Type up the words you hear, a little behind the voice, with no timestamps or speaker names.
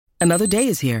Another day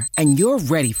is here, and you're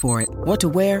ready for it. What to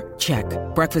wear? Check.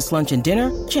 Breakfast, lunch, and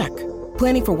dinner? Check.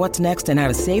 Planning for what's next and how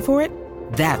to save for it?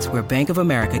 That's where Bank of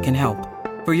America can help.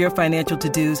 For your financial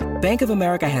to-dos, Bank of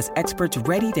America has experts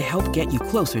ready to help get you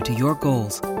closer to your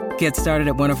goals. Get started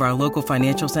at one of our local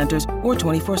financial centers or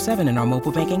 24/7 in our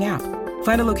mobile banking app.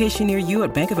 Find a location near you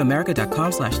at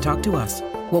bankofamerica.com/talktous.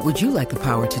 What would you like the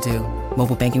power to do?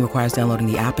 Mobile banking requires downloading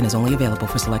the app and is only available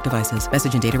for select devices.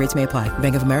 Message and data rates may apply.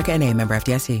 Bank of America N.A., member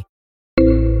FDIC.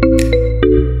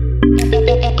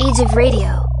 Age of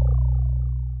Radio.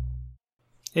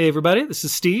 Hey everybody, this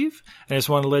is Steve, and I just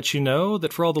want to let you know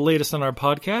that for all the latest on our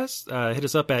podcast, hit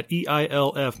us up at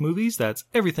EILF Movies. That's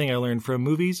Everything I Learned from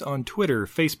Movies on Twitter,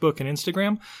 Facebook, and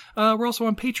Instagram. We're also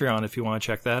on Patreon if you want to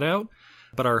check that out.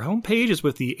 But our homepage is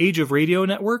with the Age of Radio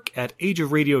Network at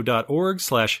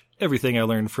ageofradio.org/Everything I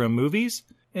Learned from Movies.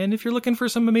 And if you're looking for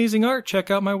some amazing art, check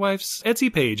out my wife's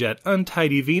Etsy page at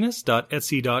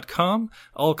untidyvenus.etsy.com.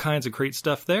 All kinds of great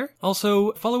stuff there.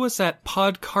 Also, follow us at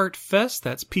PodCartFest,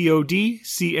 that's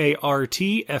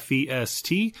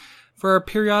PodCartFest, for our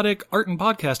periodic art and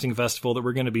podcasting festival that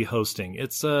we're going to be hosting.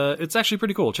 It's actually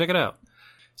pretty cool. Check it out.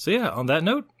 So yeah, on that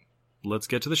note, let's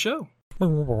get to the show.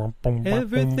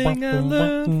 Everything I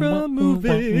learned from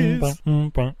movies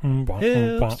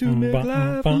helps to make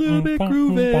life a little bit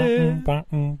groovy.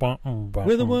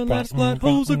 With a one-last plot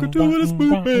holes of gratuitous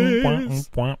movies.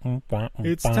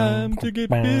 It's time to get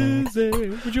busy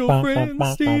with your friend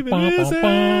Steve and Izzy.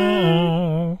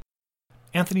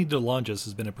 Anthony DeLongis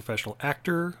has been a professional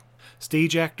actor,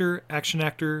 stage actor, action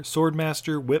actor, sword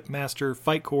master, whip master,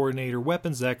 fight coordinator,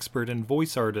 weapons expert, and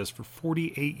voice artist for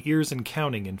 48 years and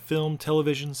counting in film,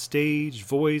 television, stage,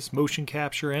 voice, motion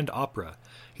capture, and opera.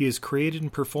 He has created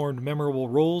and performed memorable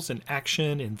roles in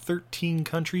action in 13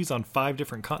 countries on 5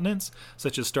 different continents,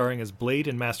 such as starring as Blade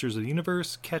in Masters of the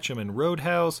Universe, Ketchum in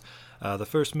Roadhouse, the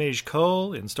first Mage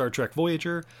Kull in Star Trek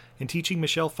Voyager, and teaching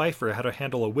Michelle Pfeiffer how to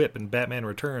handle a whip in Batman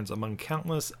Returns, among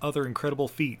countless other incredible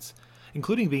feats,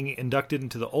 including being inducted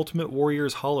into the Ultimate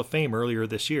Warriors Hall of Fame earlier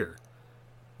this year.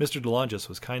 Mr. DeLongis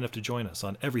was kind enough to join us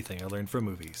on Everything I Learned from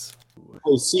Movies.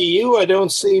 I see you, I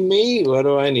don't see me. What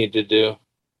do I need to do?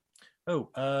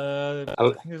 I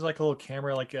think there's like a little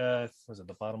camera, like, was it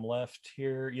the bottom left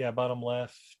here? Yeah, bottom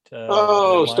left.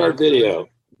 Start video.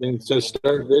 It says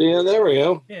start video. There we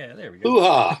go. Yeah, there we go.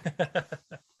 Hoo-ha.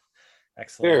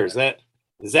 Excellent. There,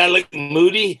 does that look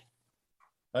moody?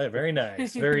 Oh, yeah, very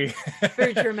nice. Very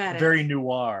very dramatic. Very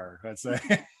noir, I'd say.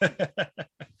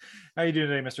 How you doing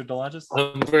today, Mr. DeLongis?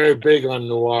 I'm very big on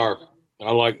noir.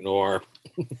 I like noir.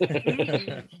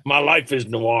 My life is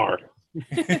noir.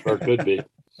 Or could be.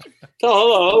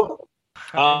 So,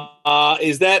 hello.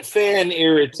 Is that fan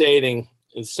irritating?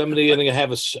 Is somebody going to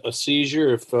have a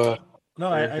seizure? If no,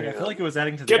 I feel like it was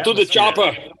adding to the Get to the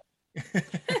chopper.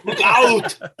 Look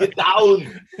out. Get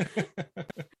down.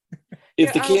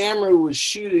 If the camera was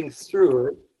shooting through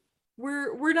it.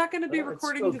 We're not going to be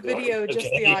recording the video,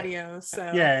 just the audio.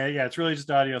 So yeah, it's really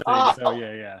just audio thing. So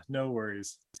yeah, no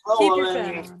worries. Keep your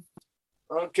fan on.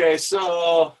 Okay,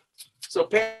 so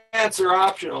pants are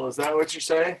optional. Is that what you're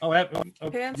saying?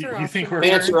 Pants are you think optional. we're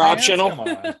Pants are optional? Come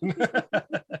on.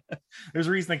 There's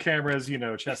a reason the camera is,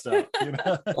 chest up.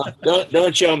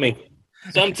 Don't show me.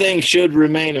 Some things should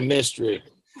remain a mystery.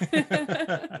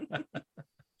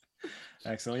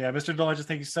 Excellent. Yeah, Mr. DeLongis,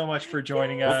 thank you so much for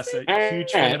joining us. A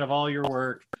huge fan of all your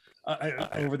work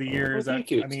over the years. Well, thank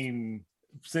you. I mean,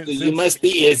 You must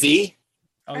be Izzy.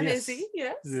 Oh, I'm yes. Izzy,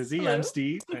 yes. Izzy, Hello. I'm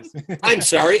Steve. I'm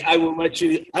sorry. I will let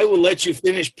you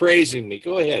finish praising me.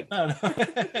 Go ahead. No.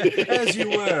 As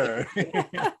you were.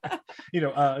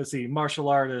 Let's see, martial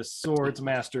artist, swords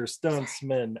master,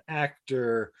 stuntsman,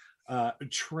 actor,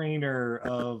 trainer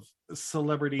of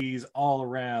celebrities all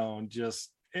around, just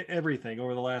everything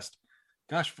over the last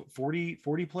 40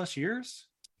 plus years.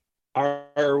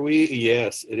 Are we?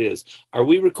 Yes, it is. Are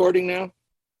we recording now?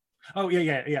 Oh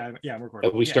yeah, I'm recording.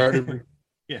 Have we started?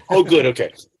 Yeah. Oh, good.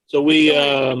 Okay. So we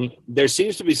there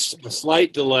seems to be a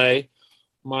slight delay.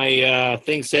 My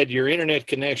thing said your internet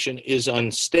connection is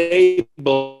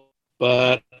unstable,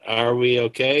 but are we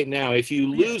okay? Now, if you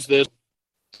lose this,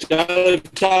 it's on the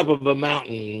top of a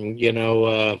mountain,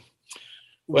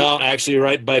 actually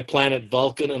right by planet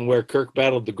Vulcan and where Kirk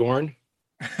battled the Gorn.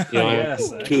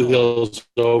 Yes, 2 hills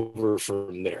over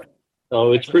from there.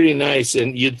 So it's pretty nice.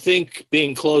 And you'd think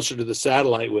being closer to the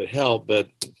satellite would help, but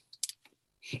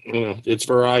it's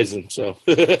Verizon. So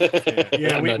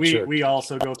we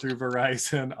also go through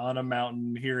Verizon on a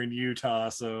mountain here in Utah.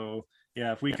 So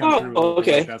yeah, if we come through,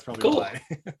 okay, that's probably cool. why.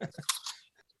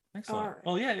 Excellent.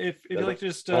 Well, yeah, if you'd like to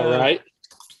just all right.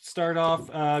 start off,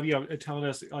 telling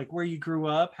us like where you grew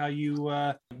up, how you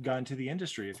got into the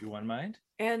industry, if you wouldn't mind.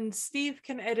 And Steve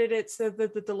can edit it so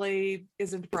that the delay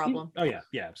isn't a problem. Oh yeah,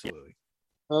 absolutely.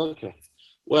 Okay.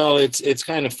 Well, it's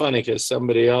kind of funny because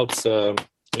somebody else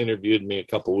interviewed me a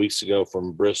couple weeks ago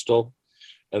from Bristol,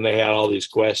 and they had all these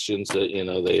questions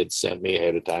that they had sent me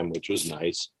ahead of time, which was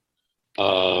nice.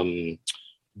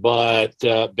 But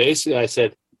basically, I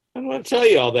said, I don't want to tell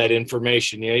you all that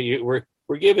information.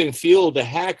 We're giving fuel to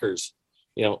hackers.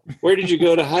 Where did you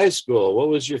go to high school? What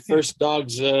was your first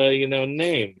dog's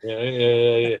name?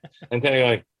 I'm kind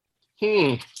of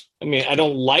going, I mean, I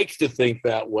don't like to think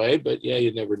that way, but yeah,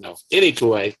 you never know.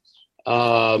 Anyway,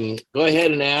 go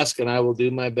ahead and ask, and I will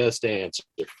do my best to answer.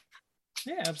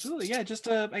 Yeah, absolutely. Yeah, just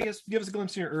I guess give us a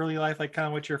glimpse of your early life, like kind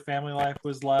of what your family life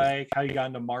was like, how you got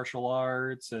into martial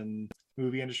arts and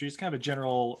movie industry. It's kind of a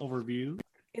general overview.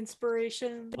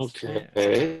 Inspirations. Okay.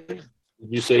 Did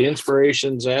you say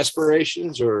inspirations,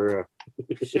 aspirations, or?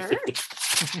 Sure.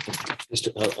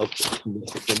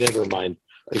 Never mind.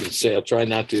 I can say I'll try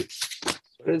not to.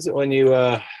 What is it when you?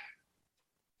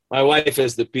 My wife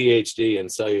has the PhD in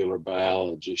cellular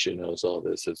biology. She knows all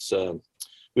this. It's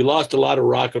we lost a lot of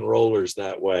rock and rollers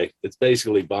that way. It's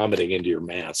basically vomiting into your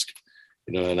mask,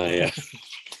 And I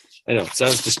know it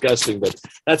sounds disgusting, but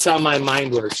that's how my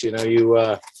mind works.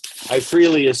 I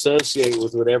freely associate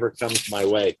with whatever comes my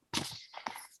way.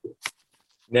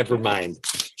 Never mind.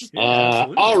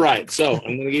 All right, so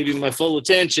I'm going to give you my full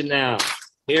attention now.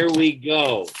 Here we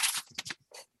go.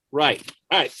 Right.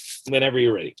 All right. Whenever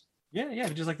you're ready. Yeah.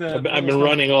 Just like I've been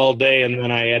running all day, and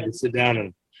then I had to sit down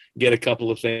and get a couple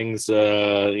of things.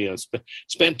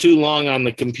 Spent too long on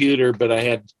the computer, but I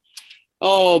had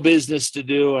business to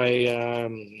do. I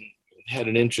had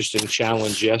an interesting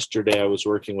challenge yesterday. I was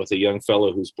working with a young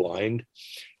fellow who's blind,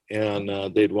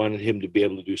 and they'd wanted him to be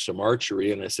able to do some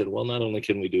archery. And I said, well, not only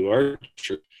can we do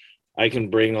archery, I can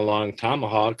bring along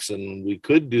tomahawks, and we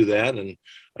could do that. And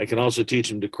I can also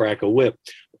teach him to crack a whip.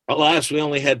 Alas, we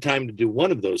only had time to do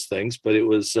one of those things, but it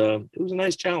was a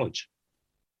nice challenge.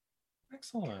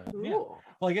 Excellent. Yeah.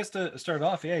 Well, I guess to start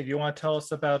off, do you want to tell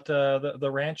us about the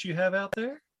ranch you have out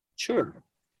there? Sure.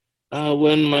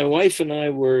 When my wife and I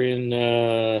were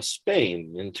in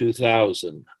Spain in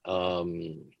 2000,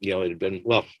 it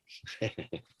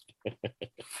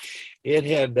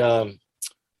had been,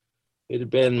 it had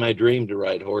been my dream to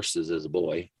ride horses as a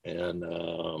boy, and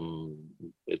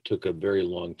it took a very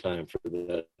long time for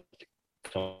that to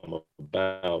come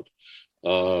about.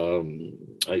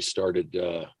 I started.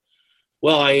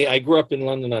 I grew up in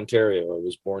London, Ontario. I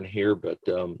was born here, but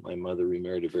my mother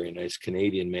remarried a very nice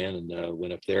Canadian man and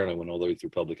went up there, and I went all the way through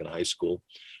public and high school.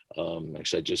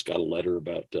 Actually, I just got a letter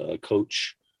about a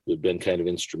coach who had been kind of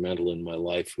instrumental in my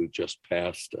life, who just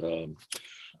passed,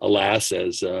 alas,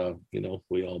 as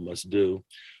we all must do.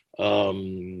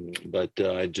 But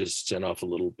I just sent off a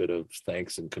little bit of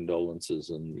thanks and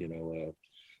condolences, and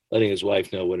letting his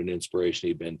wife know what an inspiration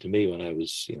he'd been to me when I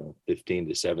was 15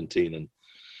 to 17, and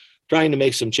trying to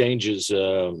make some changes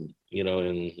in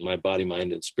my body,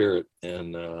 mind, and spirit.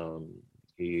 And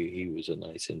he was a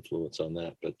nice influence on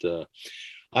that. But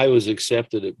I was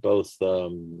accepted at both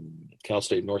Cal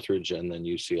State Northridge and then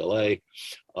UCLA.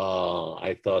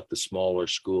 I thought the smaller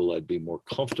school I'd be more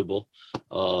comfortable.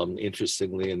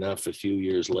 Interestingly enough, a few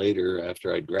years later,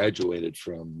 after I graduated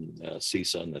from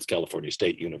CSUN, that's California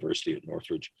State University at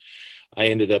Northridge, I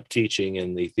ended up teaching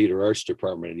in the theater arts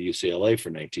department at UCLA for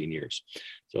 19 years.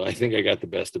 So I think I got the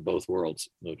best of both worlds,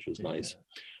 which was nice.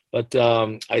 But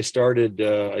I started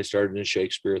in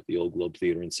Shakespeare at the Old Globe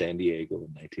Theater in San Diego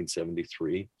in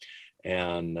 1973,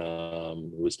 and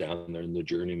was down there in the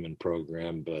Journeyman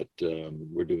program. But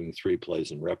we're doing 3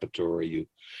 plays in repertory. You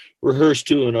rehearse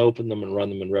 2 and open them, and run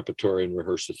them in repertory, and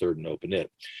rehearse the 3rd and open it.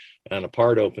 And a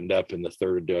part opened up in the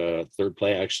third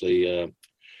play. Actually,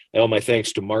 I owe my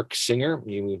thanks to Mark Singer,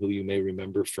 who you may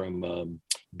remember from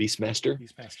Beastmaster.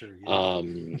 Yeah.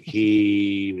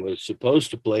 He was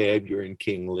supposed to play Edgar in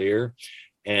King Lear,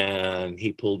 and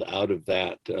he pulled out of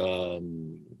that.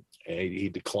 He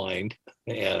declined,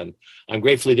 and I'm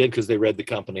grateful he did, because they read the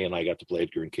company, and I got to play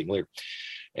Edgar in King Lear.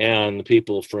 And the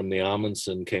people from the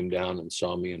Amundsen came down and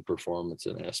saw me in performance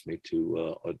and asked me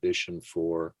to audition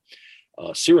for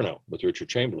Cyrano with Richard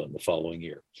Chamberlain the following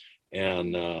year.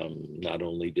 And not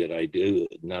only did I do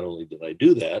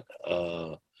that,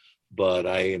 but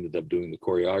I ended up doing the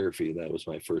choreography. That was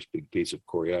my first big piece of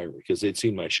choreography, because they'd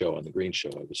seen my show on the Green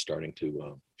Show. I was starting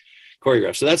to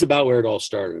choreograph. So that's about where it all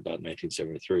started, about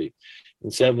 1973. In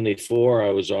 74, I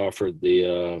was offered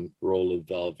the role of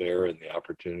Valvera and the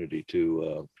opportunity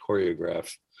to choreograph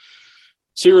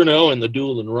Cyrano and the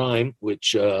Duel and Rhyme,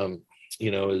 which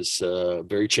is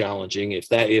very challenging. If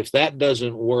that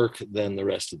doesn't work, then the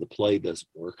rest of the play doesn't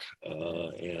work.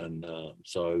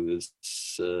 So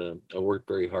I worked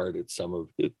very hard at some of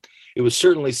it. It was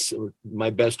certainly my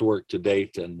best work to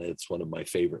date, and it's one of my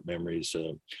favorite memories.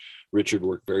 Richard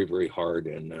worked very, very hard,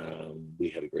 and we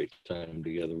had a great time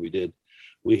together.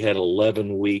 We had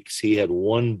 11 weeks. He had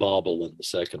one bobble in the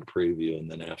second preview, and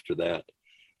then after that,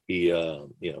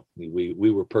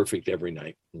 we were perfect every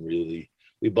night. Really,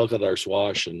 we buckled our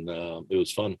swash, and it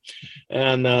was fun.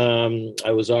 And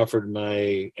I was offered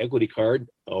my equity card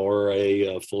or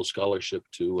a full scholarship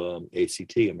to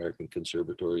ACT, American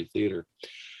Conservatory Theater.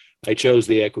 I chose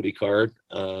the equity card.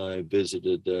 I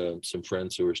visited some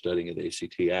friends who were studying at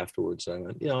ACT afterwards. I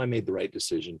went, I made the right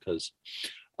decision, because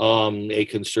a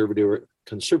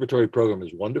conservatory program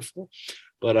is wonderful,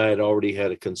 but I had already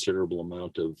had a considerable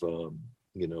amount of,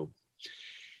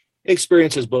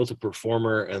 experience as both a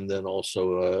performer, and then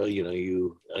also,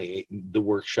 the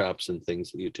workshops and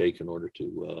things that you take in order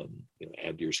to,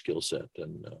 add to your skill set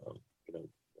and,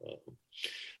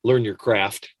 learn your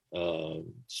craft.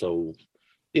 So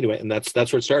anyway, and that's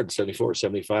where it started. 74,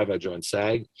 75, I joined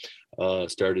SAG,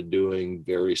 started doing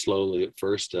very slowly at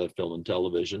first, film and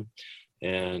television,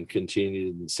 and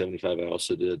continued in 75. I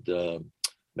also did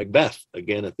Macbeth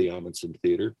again at the Amundsen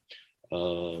Theater,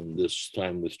 this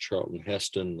time with Charlton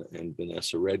Heston and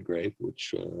Vanessa Redgrave,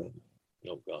 which,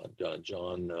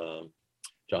 John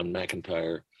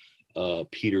McIntyre,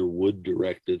 Peter Wood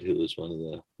directed, who was one of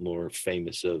the more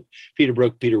famous of Peter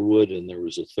Brook, Peter Wood, and there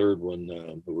was a third one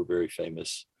who were very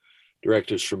famous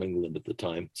directors from England at the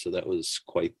time. So that was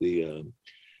quite the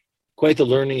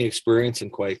learning experience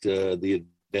and quite the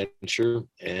adventure.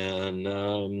 And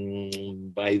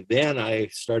by then I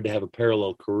started to have a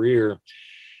parallel career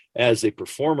as a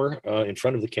performer in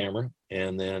front of the camera,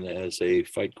 and then as a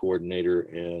fight coordinator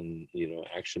and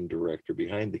action director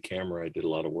behind the camera. I did a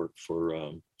lot of work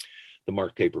for the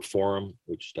Mark Taper Forum,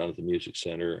 which is down at the Music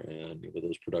Center, and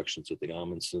those productions at the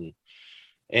Amundsen.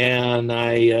 And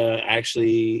I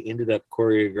actually ended up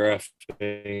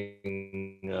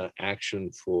choreographing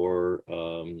action for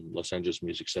Los Angeles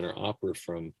Music Center Opera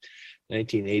from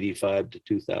 1985 to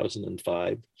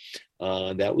 2005.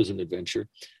 That was an adventure.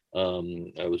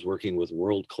 I was working with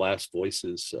world-class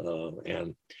voices,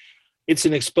 and it's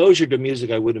an exposure to music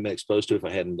I wouldn't have been exposed to if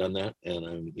I hadn't done that. And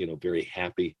I'm, very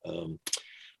happy.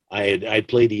 I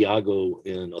played Iago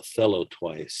in Othello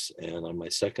twice, and on my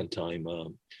second time,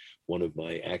 one of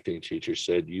my acting teachers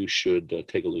said, you should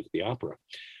take a look at the opera,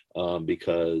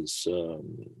 because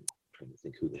I'm trying to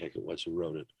think who the heck it was who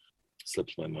wrote it.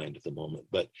 Slips my mind at the moment,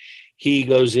 but he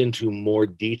goes into more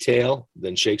detail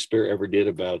than Shakespeare ever did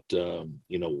about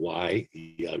why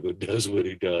Iago does what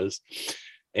he does,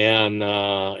 and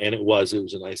it was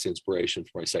a nice inspiration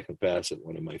for my second pass at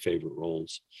one of my favorite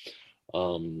roles.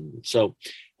 So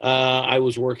I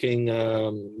was working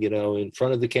in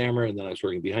front of the camera, and then I was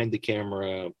working behind the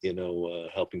camera,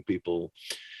 helping people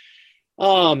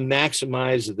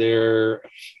maximize their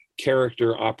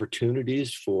character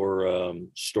opportunities for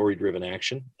story-driven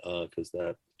action, because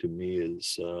that to me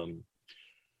is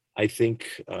I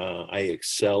think I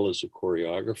excel as a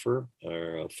choreographer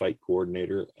or a fight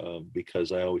coordinator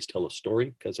because I always tell a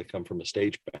story, because I come from a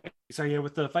stage background. So yeah,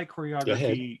 with the fight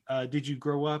choreography, did you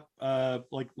grow up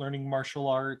like learning martial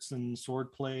arts and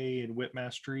sword play and whip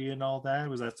mastery and all that?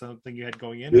 Was that something you had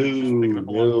going in?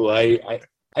 No, I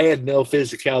had no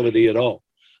physicality at all.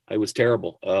 I was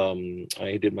terrible.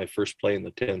 I did my first play in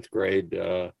the 10th grade.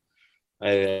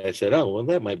 I said, oh, well,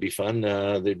 that might be fun.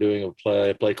 They're doing a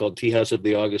play called Tea House of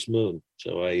the August Moon.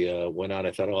 So I went out.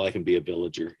 I thought, oh, I can be a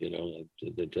villager. I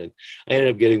ended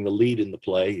up getting the lead in the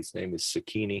play. His name is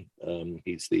Sakini.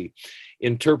 He's the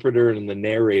interpreter and the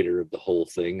narrator of the whole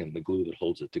thing and the glue that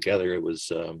holds it together. It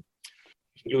was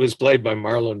played by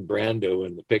Marlon Brando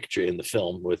in the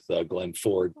film with Glenn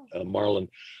Ford. Marlon,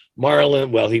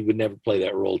 well, he would never play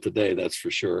that role today, that's for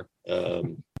sure,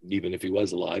 even if he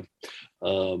was alive.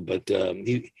 But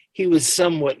he was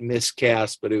somewhat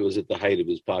miscast, but it was at the height of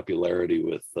his popularity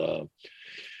with,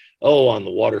 On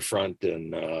the Waterfront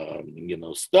and,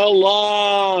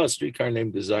 Stella, Streetcar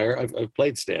Named Desire. I've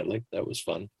played Stanley. That was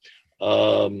fun.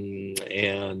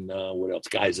 And what else?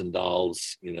 Guys and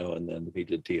Dolls, and then he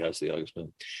did Tea House of the August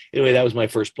Moon. Anyway, that was my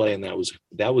first play, and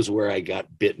that was where I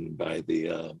got bitten by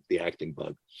the acting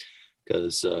bug,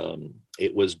 because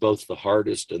it was both the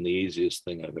hardest and the easiest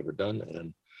thing I've ever done,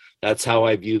 and that's how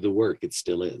I view the work. It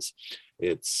still is.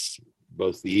 It's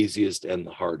both the easiest and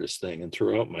the hardest thing, and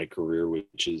throughout my career,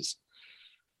 which is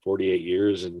 48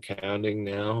 years and counting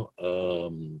now.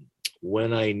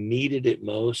 When I needed it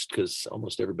most, because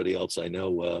almost everybody else I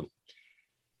know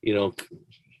you know,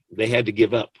 they had to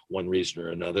give up one reason or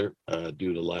another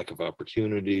due to lack of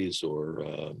opportunities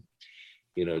or,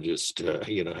 you know, just,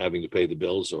 you know, having to pay the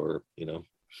bills or, you know,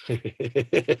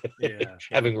 Yeah.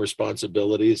 having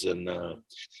responsibilities. And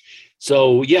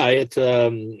so, yeah,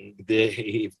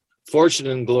 the fortune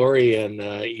and glory and,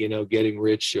 you know, getting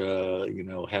rich, you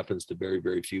know, happens to very,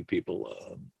 very few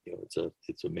people. You know,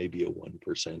 it's a maybe a 1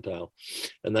 percentile.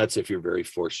 And that's if you're very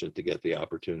fortunate to get the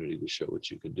opportunity to show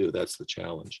what you can do. That's the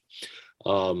challenge.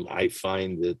 I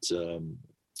find that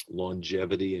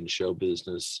longevity in show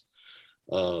business,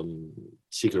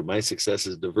 secret of my success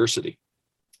is diversity.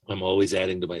 I'm always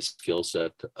adding to my skill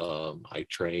set. I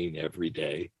train every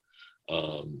day.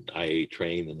 I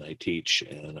train and I teach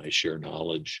and I share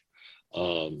knowledge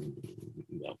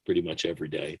pretty much every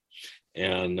day.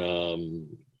 And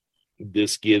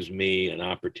this gives me an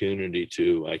opportunity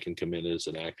I can come in as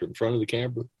an actor in front of the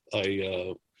camera.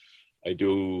 I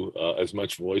do as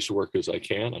much voice work as I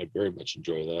can. I very much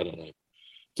enjoy that. And I'm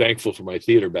thankful for my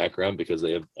theater background because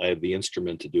I have the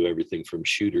instrument to do everything from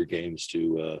shooter games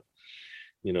to,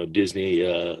 you know,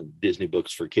 Disney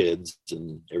books for kids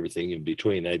and everything in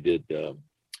between. I did,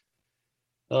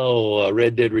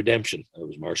 Red Dead Redemption. That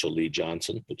was Marshall Lee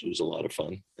Johnson, which was a lot of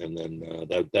fun. And then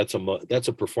that's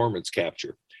a performance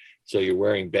capture. So you're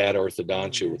wearing bad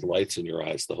orthodontia with lights in your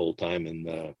eyes the whole time,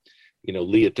 and you know,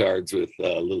 leotards with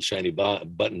little shiny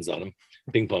buttons on them,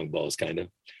 ping pong balls kind of.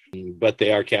 But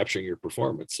they are capturing your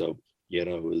performance. So, you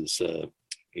know, it was.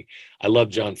 I love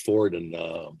John Ford and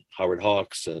Howard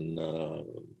Hawks and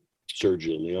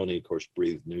Sergio Leone, of course,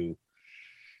 breathed new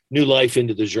life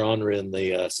into the genre in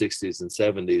the 60s and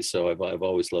 70s. So I've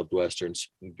always loved Westerns.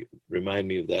 Remind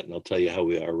me of that, and I'll tell you how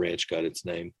our ranch got its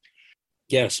name.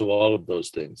 Yeah, so all of those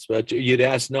things. But you'd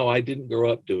ask, no, I didn't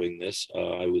grow up doing this.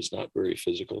 I was not very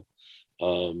physical.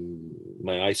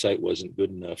 My eyesight wasn't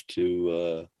good enough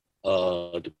to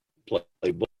play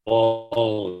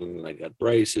ball, and I got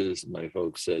braces. My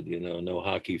folks said, you know, no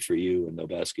hockey for you and no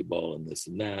basketball and this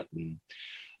and that. And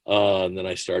then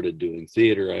I started doing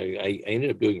theater. I ended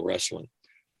up doing wrestling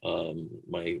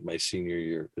my senior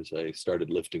year because I started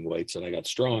lifting weights and I got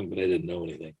strong, but I didn't know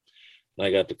anything. And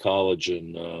I got to college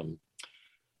and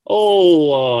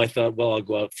I thought, well,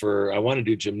 I want to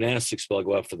do gymnastics, but I'll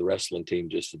go out for the wrestling team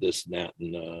just to this and that.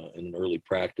 And in an early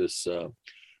practice,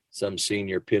 some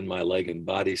senior pinned my leg and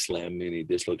body slammed me, and he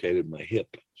dislocated my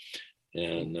hip,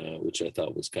 and which I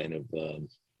thought was kind of,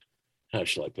 how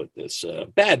shall I put this?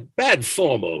 Bad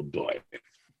form, old boy.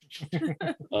 You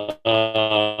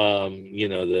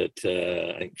know, that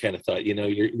I kind of thought, you know,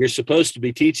 you're supposed to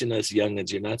be teaching us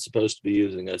youngins. You're not supposed to be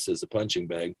using us as a punching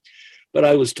bag. But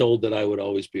I was told that I would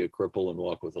always be a cripple and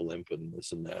walk with a limp and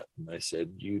this and that. And I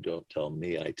said, you don't tell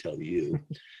me, I tell you.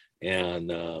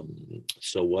 And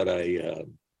so what I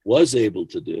was able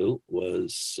to do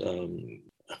was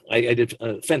I did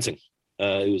fencing.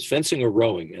 It was fencing or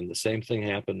rowing. And the same thing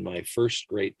happened. My first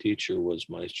great teacher was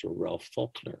Maestro Ralph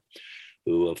Faulkner,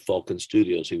 who of Falcon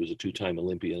Studios. He was a 2-time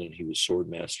Olympian and he was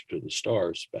swordmaster to the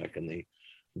stars back in the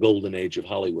golden age of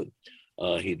Hollywood.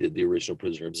 He did the original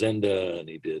Prisoner of Zenda, and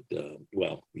he did,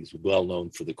 he's well known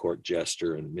for The Court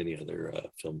Jester and many other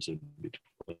films in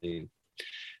between.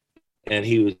 And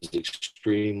he was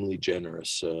extremely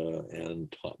generous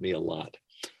and taught me a lot.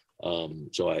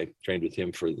 So I trained with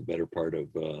him for the better part of,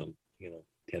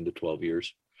 10 to 12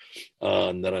 years.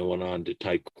 And then I went on to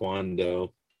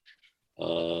Taekwondo.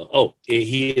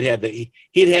 He had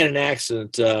an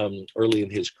accident early in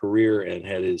his career and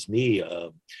had his knee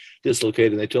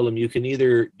dislocated. They told him you can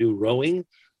either do rowing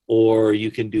or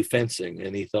you can do fencing,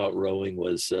 and he thought rowing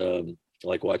was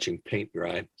like watching paint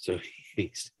dry, so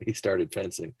he started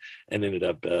fencing and ended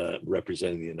up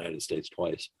representing the United States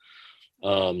twice.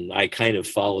 I kind of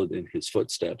followed in his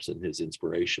footsteps and his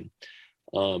inspiration.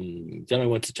 Then I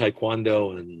went to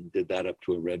Taekwondo and did that up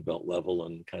to a red belt level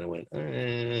and kind of went,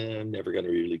 I'm never going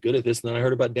to be really good at this. And then I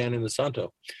heard about Dan Inosanto,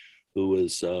 who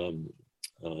was,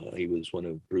 he was one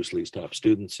of Bruce Lee's top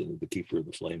students and the keeper of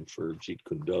the flame for Jeet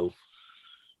Kune Do.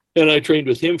 And I trained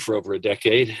with him for over a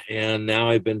decade. And now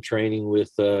I've been training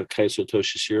with Kaiso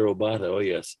Toshishiro Obata. Oh,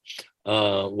 yes.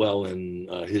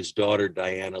 And his daughter,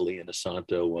 Diana Lee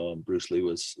Inosanto, Bruce Lee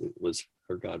was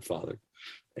her godfather.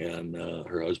 And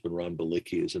her husband, Ron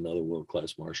Balicki, is another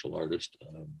world-class martial artist.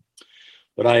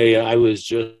 But I was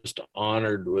just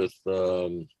honored with,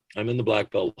 I'm in the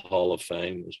Black Belt Hall of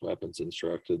Fame as Weapons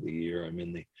Instructor of the Year. I'm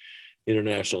in the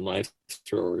International Knife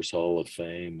Throwers Hall of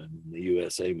Fame and the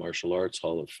USA Martial Arts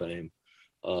Hall of Fame.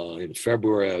 In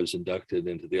February, I was inducted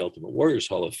into the Ultimate Warriors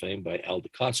Hall of Fame by Al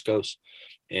Dacascos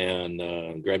and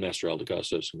Grandmaster Al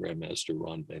Dacascos and Grandmaster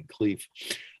Ron Van Cleef.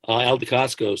 Al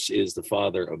Dacascos is the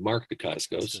father of Mark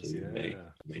Dacascos, who you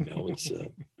may know. He's a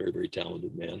very, very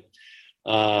talented man.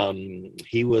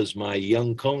 He was my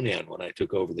young Conan when I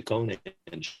took over the Conan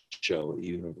show at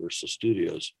Universal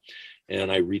Studios,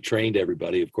 and I retrained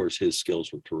everybody. Of course, his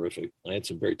skills were terrific. I had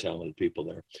some very talented people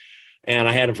there, and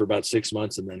I had him for about 6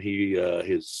 months, and then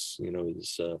his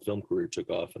film career took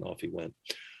off, and off he went.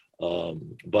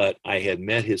 But I had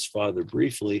met his father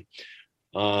briefly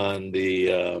on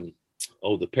the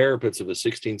parapets of a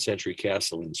 16th century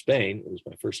castle in Spain. It was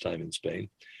my first time in Spain.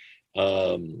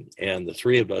 And the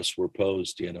three of us were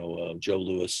posed, Joe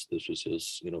Louis, this was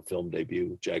his, film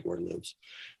debut, Jaguar Lives.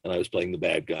 And I was playing the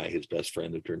bad guy, his best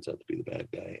friend, who turns out to be the bad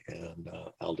guy. And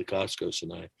Al Dacascos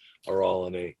and I are all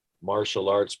in a martial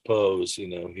arts pose,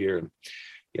 here. And,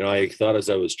 I thought as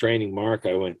I was training Mark,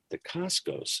 I went,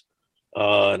 Dacascos.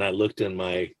 And I looked in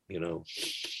my,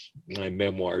 my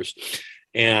memoirs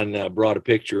and brought a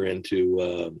picture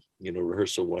into,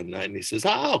 rehearsal one night. And he says,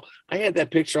 oh, I had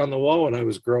that picture on the wall when I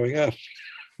was growing up.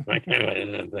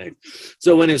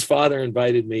 So when his father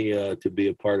invited me to be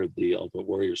a part of the Ultimate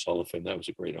Warriors Hall of Fame, that was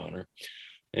a great honor.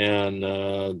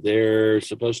 And they're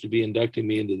supposed to be inducting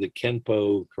me into the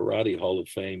Kenpo Karate Hall of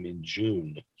Fame in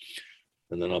June.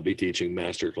 And then I'll be teaching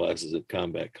master classes at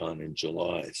Combat Con in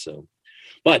July. So,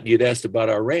 but you'd asked about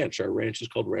our ranch. Our ranch is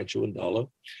called Rancho Indalo.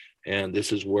 And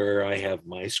this is where I have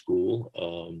my school.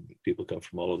 People come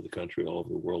from all over the country, all over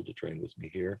the world to train with me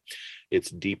here.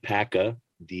 It's DPACA,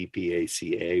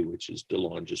 DPACA, which is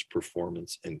DeLongis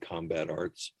Performance and Combat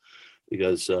Arts.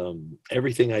 Because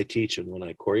everything I teach and when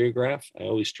I choreograph, I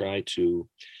always try to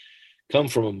come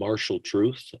from a martial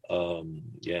truth.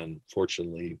 And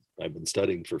fortunately, I've been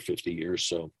studying for 50 years.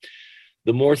 So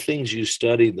the more things you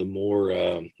study, the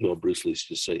more, Bruce Lee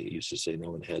used to say,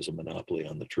 no one has a monopoly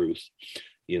on the truth,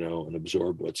 and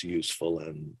absorb what's useful.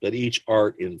 And that each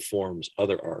art informs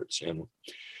other arts. And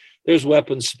there's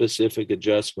weapon-specific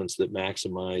adjustments that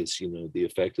maximize, the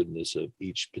effectiveness of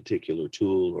each particular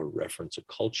tool or reference a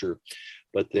culture.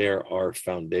 But there are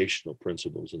foundational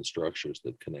principles and structures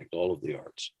that connect all of the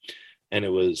arts. And it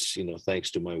was,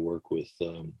 thanks to my work with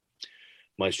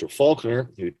Maestro Faulkner,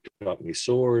 who taught me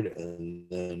sword, and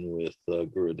then with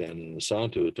Guru Dan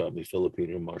Inosanto, who taught me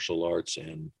Filipino martial arts,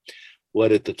 and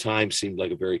what at the time seemed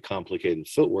like a very complicated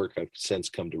footwork, I've since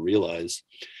come to realize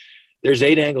there's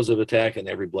 8 angles of attack in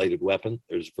every bladed weapon.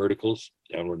 There's verticals,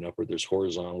 downward and upward. There's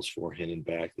horizontals, forehand and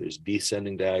back. There's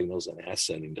descending diagonals and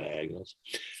ascending diagonals.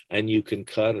 And you can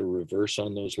cut or reverse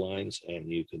on those lines, and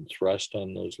you can thrust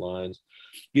on those lines.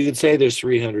 You can say there's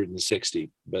 360,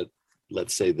 but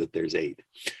let's say that there's 8.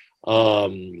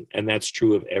 And that's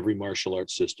true of every martial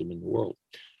arts system in the world,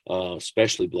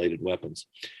 especially bladed weapons.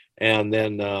 And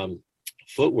then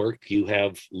footwork, you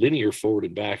have linear forward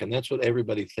and back, and that's what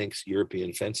everybody thinks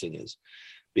European fencing is,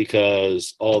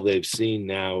 because all they've seen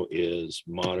now is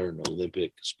modern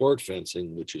Olympic sport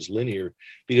fencing, which is linear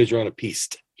because you're on a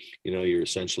piste. You're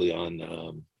essentially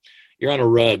on you're on a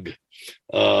rug,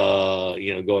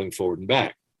 going forward and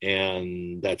back.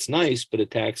 And that's nice, but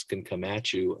attacks can come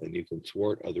at you, and you can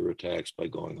thwart other attacks by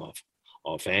going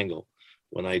off angle.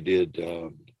 When I did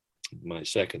my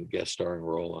second guest starring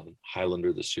role on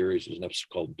Highlander, the series, was an episode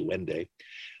called Duende. It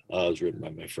was written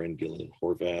by my friend Gillian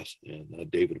Horvath and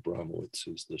David Abramowitz,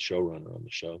 who's the showrunner on the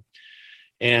show.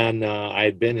 And I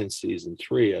had been in season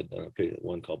 3. I'd done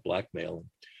one called Blackmail.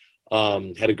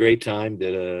 Had a great time.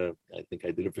 I think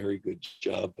I did a very good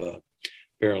job.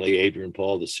 Apparently Adrian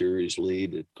Paul, the series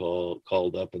lead, had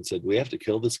called up and said, we have to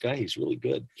kill this guy. He's really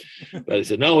good. But I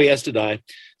said, no, he has to die.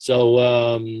 So,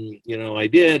 I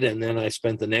did. And then I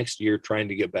spent the next year trying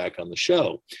to get back on the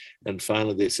show. And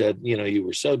finally they said, you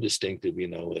were so distinctive,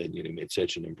 and you made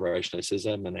such an impression. I says,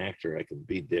 I'm an actor. I can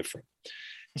be different.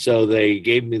 So they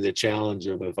gave me the challenge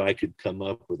of if I could come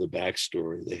up with a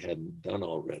backstory they hadn't done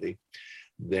already,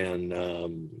 then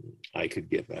I could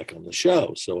get back on the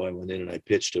show. So I went in and I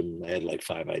pitched them. I had like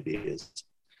 5 ideas.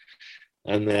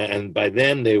 And by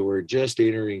then they were just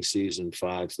entering season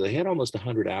 5. So they had almost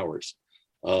 100 hours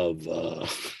of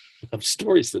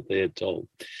stories that they had told.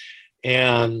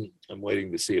 And I'm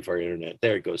waiting to see if our internet,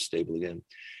 there it goes, stable again.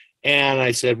 And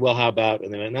I said, well, how about,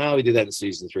 and they went, no, we did that in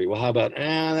season 3. Well, how about,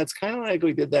 that's kind of like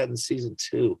we did that in season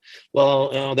 2.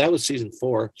 Well, that was season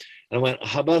 4. And I went,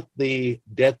 how about the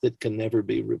debt that can never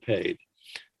be repaid?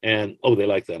 And, they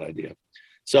liked that idea.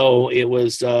 So it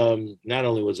was, not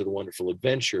only was it a wonderful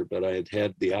adventure, but I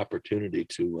had the opportunity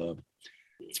to,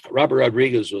 Robert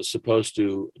Rodriguez was supposed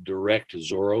to direct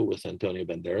Zorro with Antonio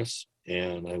Banderas.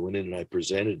 And I went in and I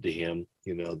presented to him,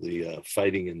 the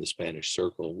Fighting in the Spanish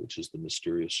Circle, which is the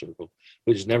mysterious circle,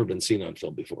 which has never been seen on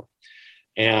film before.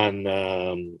 And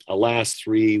alas,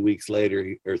 3 weeks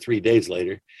later, or 3 days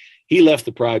later, he left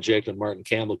the project and Martin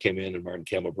Campbell came in, and Martin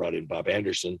Campbell brought in Bob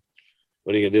Anderson.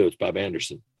 What are you gonna do? It's Bob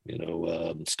Anderson,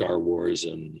 Star Wars.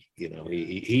 And,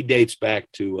 he dates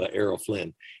back to Errol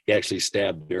Flynn. He actually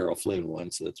stabbed Errol Flynn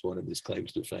once. That's one of his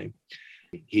claims to fame.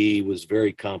 He was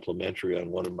very complimentary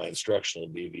on one of my instructional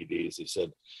DVDs. He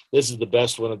said, "This is the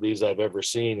best one of these I've ever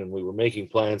seen." And we were making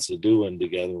plans to do one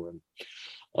together, and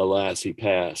alas, he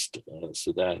passed.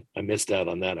 So that I missed out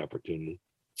on that opportunity.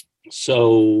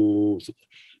 So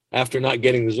after not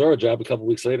getting the Zorro job, a couple of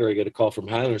weeks later, I get a call from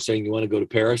Highlander saying, "You want to go to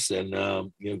Paris and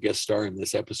guest star in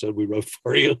this episode we wrote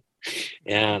for you?"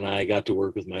 And I got to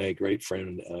work with my great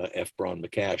friend F. Braun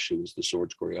McCash, who was the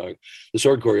sword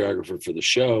choreographer for the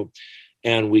show.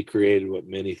 And we created what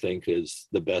many think is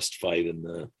the best fight in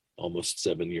the almost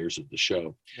 7 years of the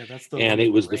show. Yeah, that's and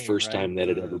it was the first time that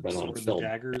it had ever been on film.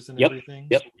 Daggers and Yep. everything.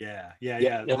 Yep.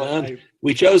 Yeah.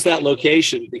 We chose that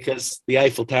location because the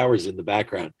Eiffel Tower is in the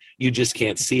background. You just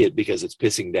can't see it because it's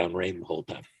pissing down rain the whole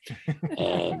time.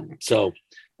 So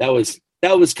that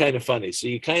was kind of funny. So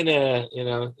you kind of,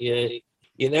 you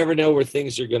never know where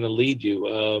things are going to lead you.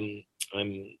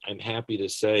 I'm happy to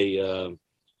say,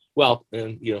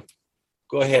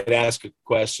 go ahead and ask a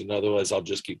question. Otherwise, I'll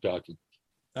just keep talking.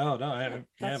 Oh no!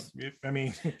 I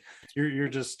mean, you're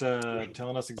just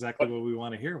telling us exactly what we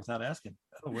want to hear without asking.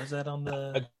 Oh, where's that on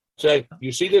the? Say,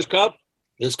 you see this cup?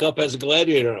 This cup has a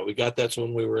gladiator on it. We got that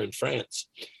when we were in France,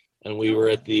 and we were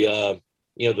at the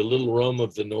the little Rome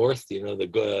of the North.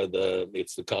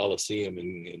 It's the Colosseum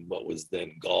in what was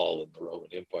then Gaul in the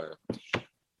Roman Empire.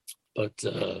 But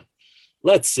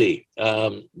let's see.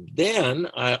 Then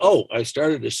I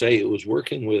started to say it was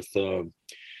working with.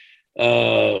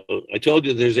 I told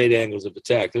you there's 8 angles of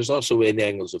attack. There's also 8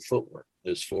 angles of footwork.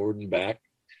 There's forward and back,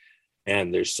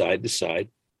 and there's side to side.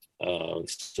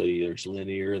 So there's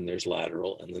linear and there's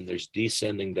lateral, and then there's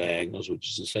descending diagonals, which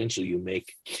is essentially you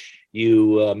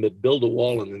build a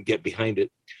wall and then get behind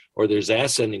it. Or there's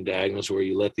ascending diagonals where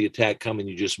you let the attack come and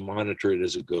you just monitor it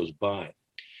as it goes by.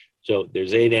 So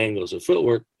there's 8 angles of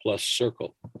footwork plus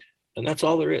circle, and that's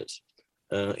all there is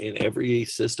in every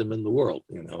system in the world.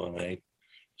 And I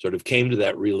sort of came to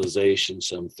that realization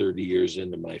some 30 years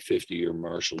into my 50-year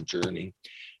martial journey.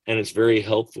 And it's very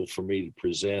helpful for me to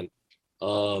present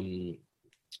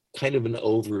kind of an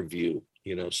overview,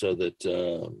 so that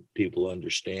people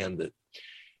understand that,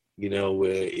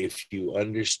 if you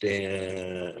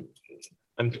understand,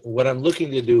 what I'm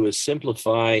looking to do is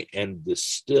simplify and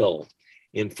distill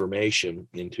information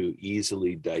into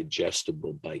easily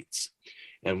digestible bites.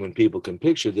 And when people can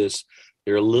picture this,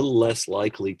 they're a little less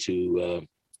likely to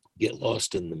get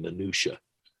lost in the minutia.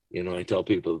 I tell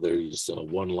people there's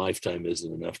one lifetime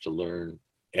isn't enough to learn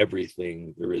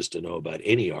everything there is to know about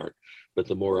any art, but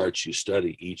the more arts you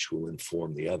study, each will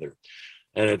inform the other.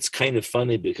 And it's kind of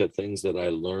funny because things that I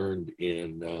learned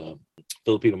in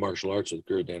Filipino martial arts with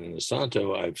Guro Dan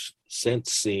Inosanto, I've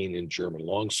since seen in German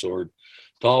longsword,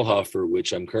 Talhofer,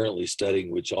 which I'm currently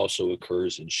studying, which also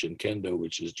occurs in Shinkendo,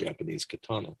 which is Japanese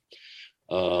katana,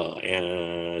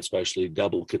 and especially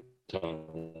double katana.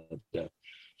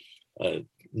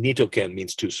 Nitoken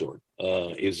means 2-sword,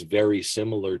 is very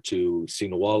similar to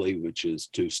Sinawali, which is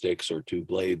 2 sticks or 2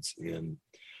 blades in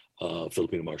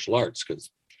Filipino martial arts.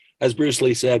 Because as Bruce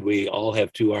Lee said, we all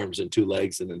have 2 arms and 2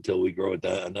 legs, and until we grow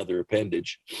another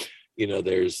appendage,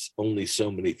 there's only so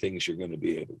many things you're going to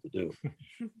be able to do.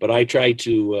 But I try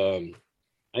to,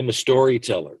 I'm a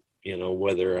storyteller,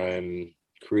 whether I'm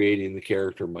creating the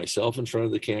character myself in front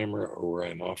of the camera or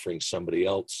I'm offering somebody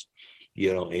else,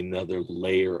 another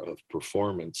layer of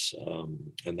performance.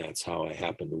 And that's how I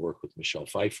happened to work with Michelle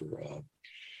Pfeiffer.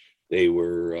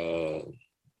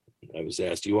 I was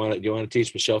asked, do you want to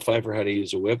teach Michelle Pfeiffer how to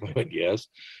use a whip? I went, yes.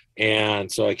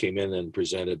 And so I came in and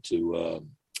presented to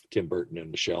Tim Burton and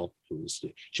Michelle,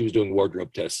 she was doing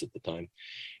wardrobe tests at the time.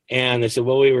 And they said,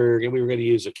 well, we were going to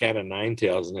use a cat of 9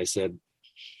 tails. And I said,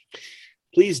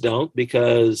 please don't,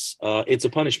 because it's a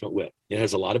punishment whip. It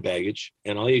has a lot of baggage,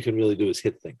 and all you can really do is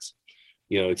hit things.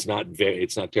 It's not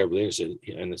terribly interesting.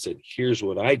 And I said, here's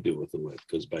what I do with the whip,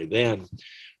 because by then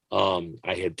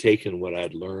I had taken what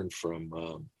I'd learned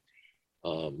from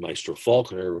Maestro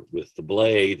Faulkner with the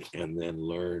blade, and then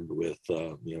learned with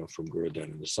from Guro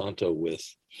Dan Inosanto with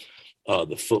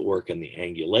the footwork and the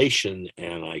angulation,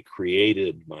 and I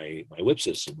created my whip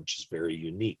system, which is very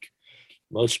unique.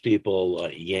 Most people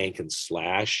yank and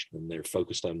slash, and they're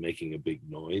focused on making a big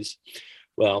noise.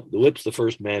 Well, the whip's the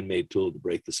first man-made tool to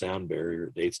break the sound barrier.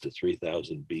 It dates to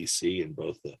 3000 BC in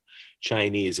both the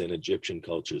Chinese and Egyptian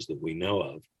cultures that we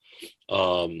know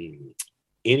of.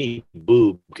 Any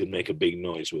boob can make a big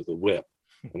noise with a whip.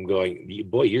 I'm going,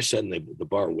 boy, you're setting the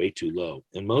bar way too low.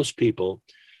 And most people,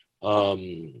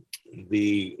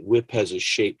 the whip has a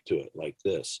shape to it like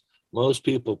this. Most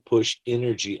people push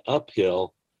energy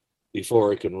uphill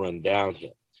before it can run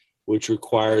downhill, which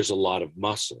requires a lot of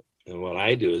muscle. And what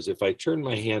I do is if I turn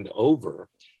my hand over,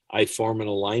 I form an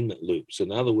alignment loop. So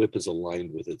now the whip is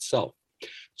aligned with itself.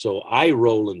 So I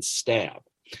roll and stab.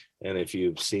 And if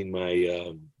you've seen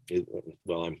my,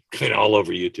 well, I'm kind of all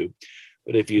over YouTube,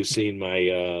 but if you've seen my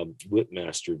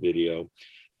Whipmaster video,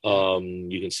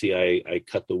 you can see I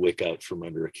cut the wick out from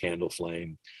under a candle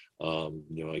flame.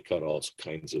 I cut all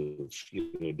kinds of,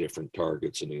 different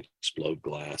targets and explode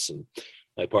glass. And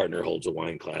my partner holds a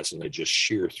wine glass and I just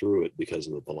shear through it because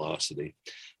of the velocity.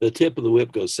 The tip of the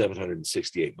whip goes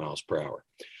 768 miles per hour,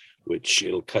 which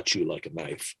it'll cut you like a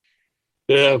knife.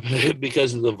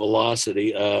 Because of the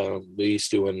velocity, we used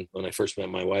to, when I first met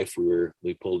my wife,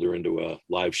 we pulled her into a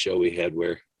live show we had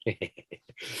where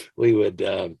we would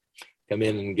come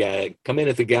in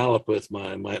at the gallop with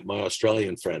my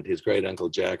Australian friend. His great uncle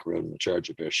Jack rode in charge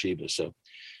of Beersheba. So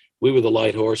we were the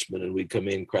light horsemen, and we'd come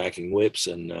in cracking whips,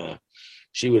 and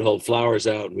she would hold flowers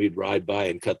out, and we'd ride by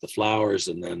and cut the flowers,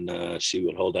 and then she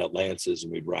would hold out lances,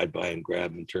 and we'd ride by and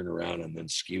grab them and turn around and then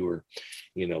skewer,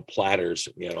 platters,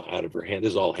 out of her hand.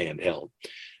 This is all handheld.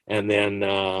 And then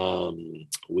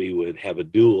we would have a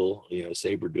duel,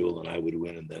 saber duel, and I would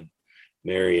win, and then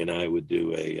Mary and I would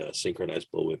do a synchronized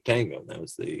bullwhip tango. And that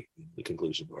was the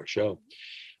conclusion of our show.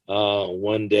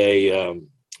 One day,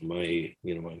 my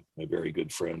very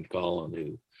good friend Colin,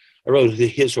 who I rode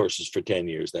his horses for 10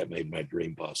 years, that made my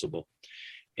dream possible.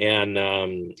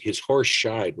 And his horse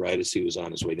shied right as he was on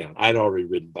his way down. I'd already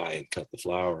ridden by and cut the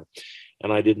flower,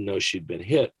 and I didn't know she'd been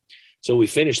hit. So we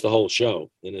finished the whole show,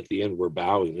 and at the end we're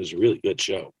bowing. It was a really good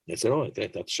show. I said, "Oh, I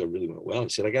thought the show really went well." He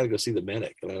said, "I got to go see the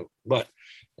medic."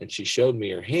 And she showed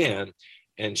me her hand,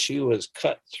 and she was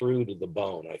cut through to the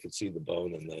bone. I could see the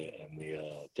bone and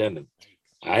the tendon.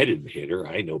 I didn't hit her.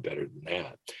 I know better than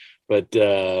that. But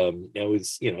it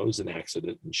was an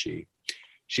accident, and she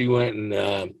went, and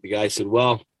the guy said,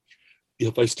 "Well,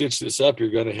 if I stitch this up, you're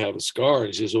going to have a scar."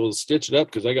 And she says, "Well, stitch it up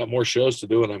because I got more shows to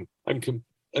do, and I'm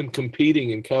competing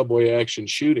in cowboy action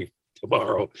shooting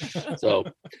tomorrow." So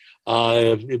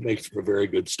it makes for a very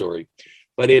good story.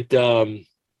 But the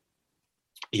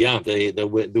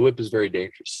whip is very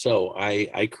dangerous. So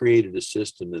I created a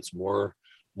system that's more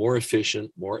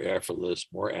efficient, more effortless,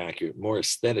 more accurate, more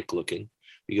aesthetic looking,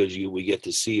 because we get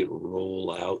to see it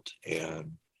roll out,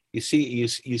 and you see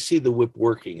the whip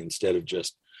working instead of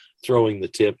just throwing the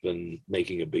tip and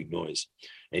making a big noise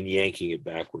and yanking it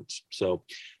backwards. So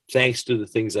thanks to the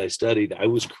things I studied, I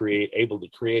was able to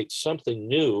create something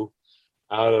new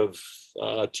out of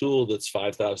a tool that's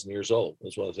 5,000 years old.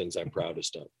 That's one of the things I'm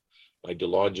proudest of. My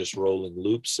DeLongis rolling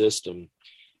loop system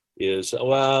is,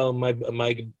 my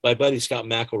buddy Scott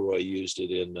McElroy used it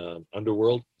in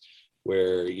Underworld,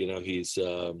 where he's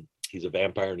a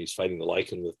vampire and he's fighting the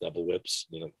Lycan with double whips.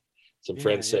 Some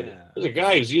friends said, "There's a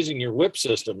guy who's using your whip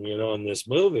system, in this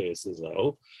movie." I says,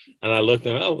 "Oh," and I looked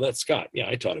and, "Oh, that's Scott. Yeah,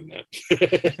 I taught him that."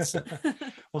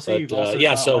 Well, so you've also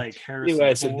taught, so like Harrison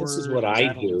anyway, I said, "This is what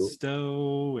I do."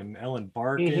 Stowe and Ellen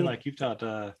Barkin, Mm-hmm. Like you've taught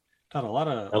a lot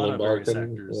of Ellen various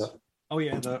Barkin, actors. yeah. Oh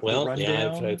yeah, the I've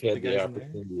Rundown, had the guys in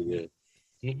opportunity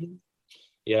to. Mm-hmm.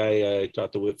 Yeah, I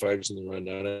taught the whip fighters in the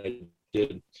Rundown. I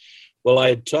did. Well, I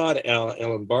had taught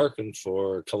Ellen Barkin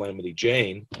for Calamity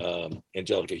Jane,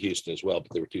 Angelica Houston as well, but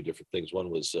there were two different things.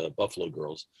 One was Buffalo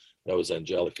Girls, that was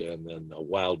Angelica, and then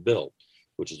Wild Bill,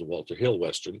 which is a Walter Hill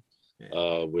Western,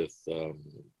 with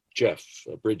Jeff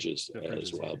Bridges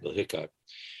as Wild Bill Hickok.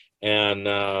 And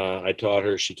I taught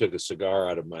her. She took a cigar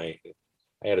out of I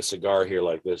had a cigar here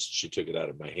like this. She took it out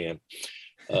of my hand.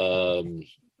 I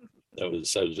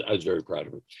was very proud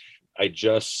of her. I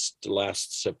just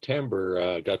last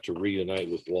September got to reunite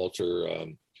with Walter.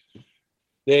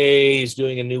 He's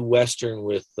doing a new Western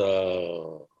with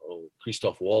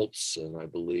Christoph Waltz, and I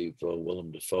believe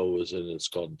Willem Dafoe is in it. It's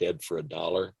called Dead for a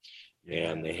Dollar.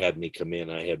 And they had me come in.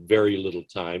 I had very little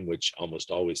time, which almost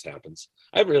always happens.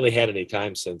 I haven't really had any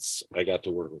time since I got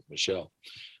to work with Michelle.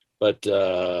 But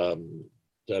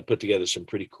I put together some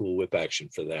pretty cool whip action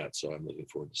for that, so I'm looking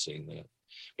forward to seeing that.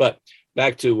 But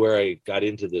back to where I got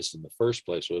into this in the first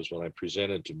place was when I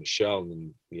presented to Michelle,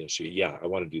 and she, I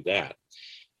want to do that.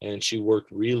 And she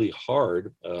worked really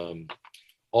hard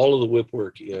all of the whip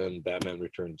work in Batman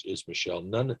Returns is Michelle.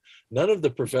 None of the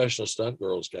professional stunt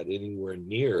girls got anywhere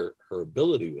near her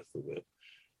ability with the whip,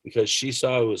 because she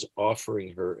saw it was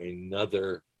offering her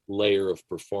another layer of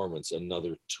performance,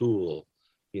 another tool,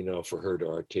 for her to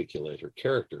articulate her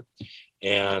character.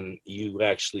 And you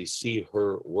actually see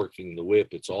her working the whip.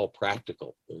 It's all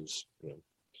practical. There's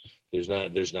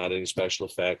not any special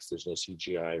effects. There's no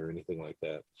CGI or anything like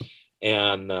that.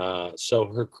 And so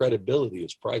her credibility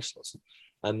is priceless.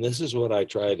 And this is what I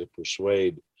try to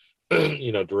persuade,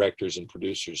 directors and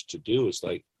producers to do, is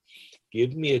like,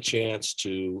 give me a chance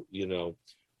to,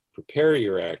 prepare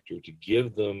your actor, to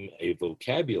give them a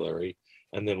vocabulary,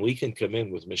 and then we can come in.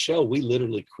 With Michelle, we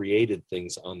literally created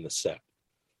things on the set.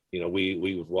 We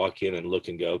would walk in and look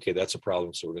and go, okay, that's a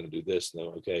problem, so we're going to do this.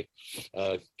 No, okay,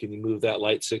 can you move that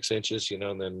light 6 inches?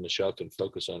 And then Michelle can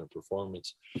focus on her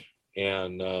performance.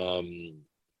 And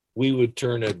we would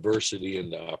turn adversity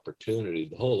into opportunity.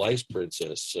 The whole Ice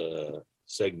Princess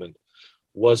segment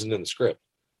wasn't in the script.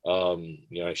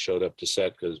 I showed up to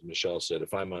set because Michelle said,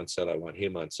 if I'm on set, I want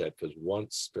him on set, because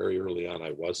once very early on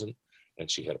I wasn't, and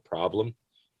she had a problem,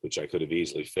 which I could have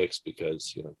easily fixed, because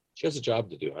she has a job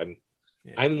to do.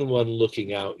 I'm the one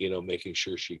looking out, making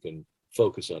sure she can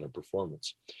focus on her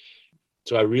performance.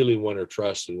 So I really won her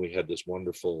trust, and we had this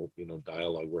wonderful,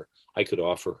 dialogue where I could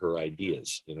offer her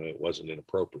ideas. It wasn't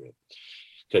inappropriate,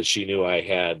 because she knew I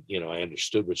had, I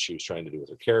understood what she was trying to do with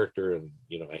her character, and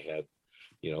I had,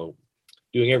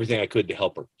 doing everything I could to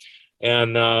help her.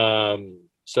 And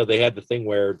so they had the thing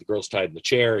where the girl's tied in the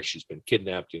chair. She's been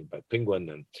kidnapped by Penguin,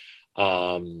 and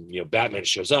Batman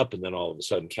shows up, and then all of a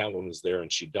sudden Catwoman's there,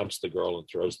 and she dumps the girl and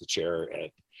throws the chair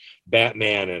at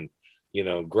Batman,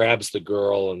 and grabs the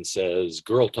girl and says,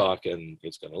 girl talk, and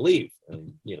is going to leave.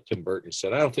 And Tim Burton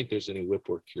said, I don't think there's any whip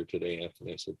work here today,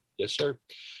 Anthony. I said, yes, sir.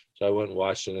 So I went and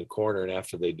watched in the corner, and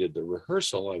after they did the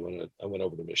rehearsal, I went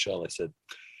over to Michelle. I said,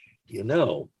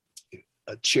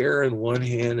 a chair in one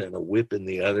hand and a whip in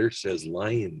the other says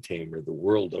lion tamer the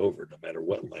world over, no matter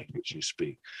what language you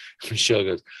speak. Michelle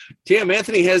goes, Tim,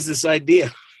 Anthony has this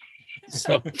idea.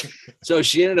 So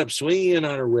she ended up swinging in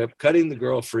on her whip, cutting the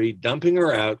girl free, dumping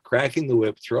her out, cracking the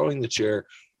whip, throwing the chair,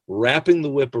 wrapping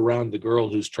the whip around the girl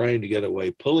who's trying to get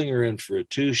away, pulling her in for a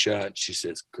 2-shot. She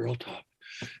says, girl talk.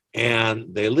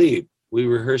 And they leave. We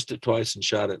rehearsed it twice and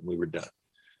shot it, and we were done.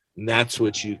 And that's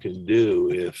what you can do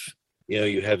if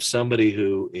you have somebody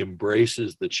who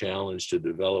embraces the challenge to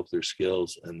develop their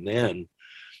skills, and then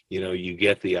you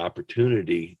get the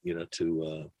opportunity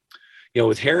to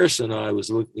with Harrison, I was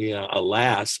looking,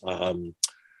 alas,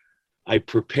 I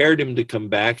prepared him to come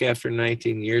back after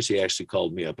 19 years. He actually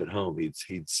called me up at home.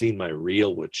 He'd seen my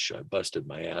reel, which I busted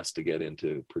my ass to get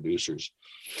into producers.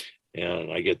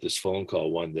 And I get this phone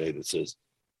call one day that says,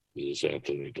 this is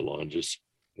Anthony DeLongis.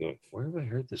 Where have I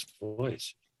heard this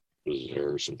voice? This is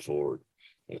Harrison Ford.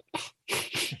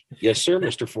 Yes, sir,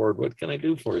 Mr. Ford. What can I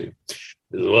do for you?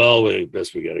 Well, we got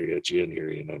to get you in here,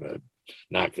 to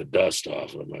knock the dust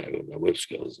off of my whip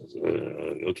skills. I said,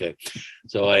 okay.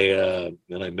 So I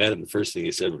met him. The first thing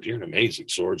he said was, you're an amazing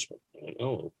swordsman. I went,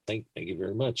 oh, thank you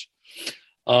very much.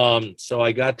 So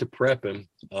I got to prep him.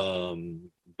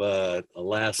 But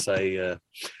alas,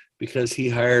 because he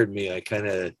hired me, I kind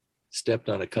of stepped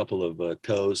on a couple of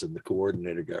toes, and the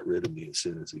coordinator got rid of me as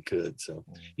soon as he could. So,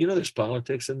 there's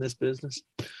politics in this business.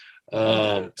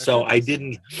 So I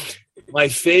didn't, my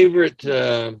favorite,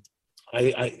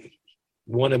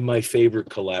 one of my favorite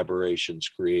collaborations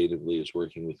creatively is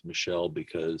working with Michelle,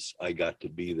 because I got to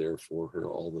be there for her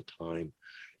all the time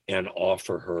and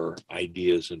offer her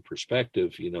ideas and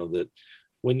perspective, that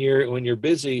when you're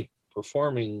busy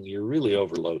performing, you're really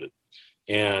overloaded.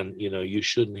 And, you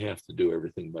shouldn't have to do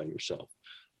everything by yourself.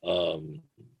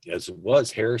 As it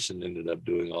was, Harrison ended up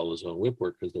doing all his own whip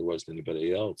work because there wasn't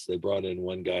anybody else. They brought in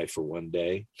one guy for one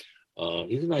day.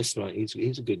 He's a nice guy.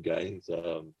 He's a good guy.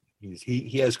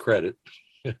 He has credit,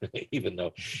 even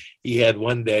though he had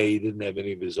one day, he didn't have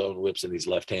any of his own whips, and he's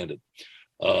left-handed.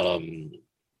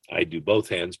 I do both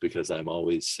hands because I'm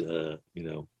always,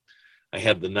 I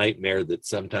have the nightmare that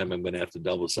sometime I'm going to have to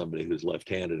double somebody who's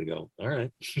left-handed and go, all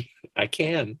right, I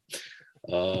can.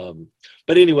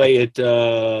 But anyway,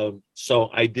 so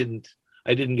I didn't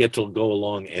get to go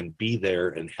along and be there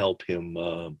and help him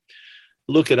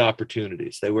look at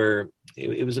opportunities.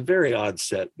 It was a very odd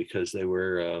set, because they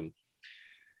were,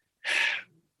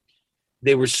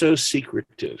 they were so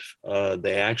secretive.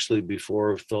 They actually,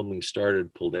 before filming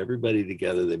started, pulled everybody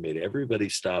together. They made everybody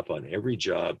stop on every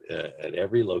job at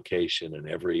every location and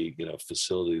every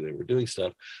facility they were doing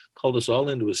stuff. Called us all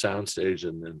into a soundstage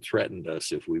and then threatened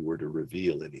us if we were to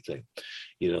reveal anything.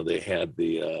 They had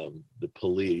the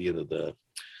police,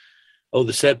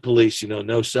 the set police,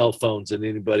 no cell phones and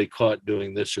anybody caught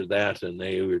doing this or that. And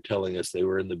they were telling us they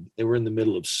were in the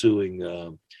middle of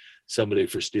suing somebody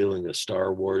for stealing a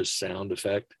Star Wars sound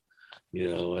effect,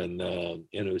 and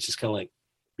it was just kind of like,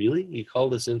 really? You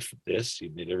called us in for this? You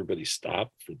made everybody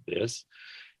stop for this?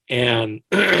 And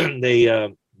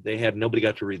they had nobody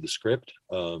got to read the script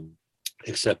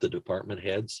except the department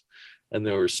heads, and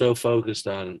they were so focused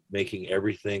on making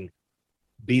everything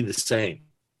be the same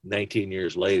 19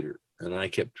 years later. And I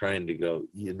kept trying to go,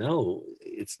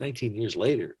 it's 19 years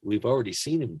later. We've already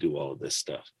seen him do all of this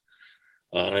stuff.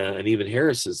 And even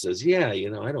Harrison says, I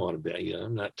don't want to be,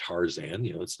 I'm not Tarzan,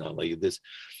 it's not like this.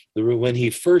 When he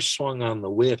first swung on the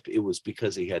whip, it was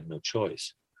because he had no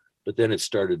choice. But then it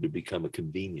started to become a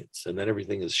convenience. And then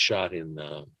everything is shot in,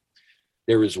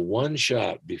 there is one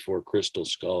shot before Crystal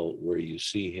Skull where you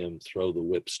see him throw the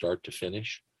whip start to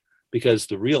finish. Because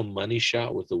the real money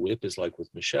shot with the whip is like with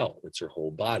Michelle. It's her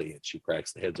whole body, and she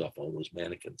cracks the heads off all those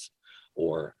mannequins.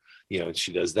 Or, and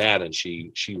she does that, and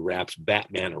she wraps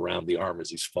Batman around the arm as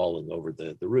he's falling over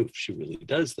the roof. She really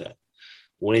does that.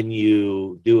 When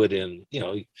you do it in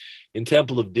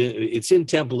Temple of Doom, it's in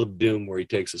Temple of Doom where he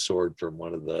takes a sword from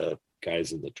one of the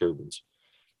guys in the turbans.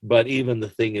 But even the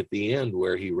thing at the end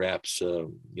where he wraps,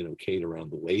 Kate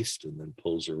around the waist and then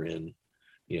pulls her in,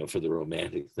 for the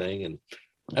romantic thing. And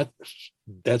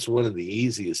that's one of the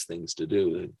easiest things to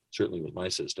do, certainly with my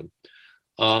system.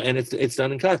 And it's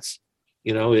done in cuts.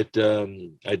 I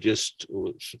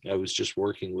was just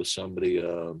working with somebody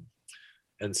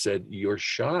and said, your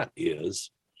shot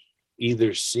is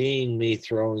either seeing me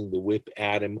throwing the whip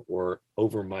at him or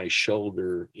over my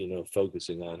shoulder,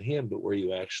 focusing on him, but where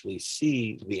you actually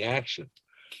see the action.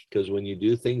 Because when you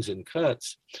do things in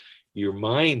cuts, your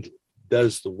mind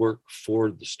does the work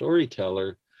for the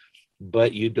storyteller,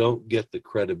 but you don't get the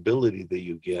credibility that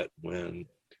you get when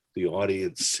the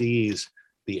audience sees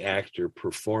the actor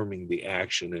performing the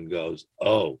action and goes,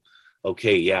 oh,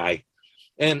 okay, yeah.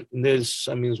 And it's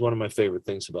one of my favorite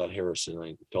things about Harrison.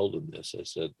 I told him this. I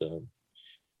said,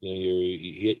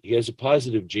 he has a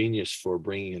positive genius for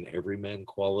bringing an everyman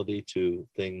quality to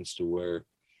things, to where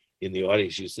in the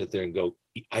audience you sit there and go,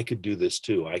 I could do this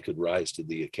too. I could rise to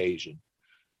the occasion,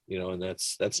 and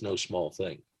that's no small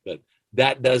thing. But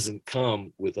that doesn't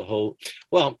come with a whole.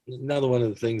 Well, another one of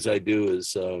the things I do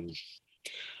is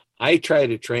I try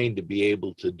to train to be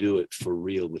able to do it for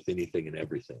real with anything and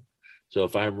everything. So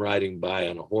if I'm riding by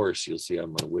on a horse, you'll see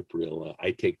on my whip reel,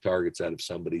 I take targets out of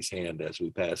somebody's hand as we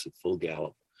pass at full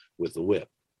gallop with the whip.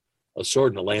 A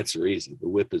sword and a lance are easy. The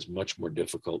whip is much more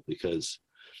difficult because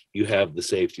you have the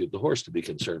safety of the horse to be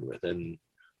concerned with. And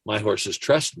my horses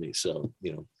trust me. So,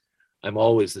 I'm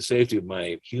always, the safety of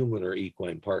my human or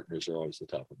equine partners are always the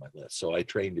top of my list. So I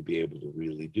train to be able to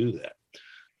really do that.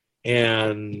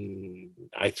 And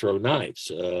I throw knives.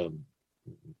 So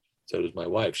does my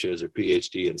wife. She has her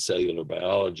PhD in cellular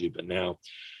biology, but now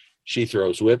she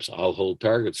throws whips. I'll hold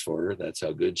targets for her. That's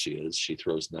how good she is. She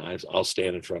throws knives. I'll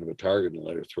stand in front of a target and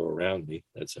let her throw around me.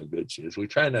 That's how good she is. We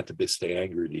try not to stay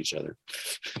angry at each other.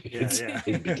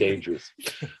 It'd be dangerous.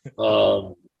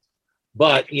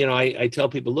 But, I tell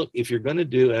people, look, if you're going to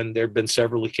do, and there have been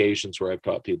several occasions where I've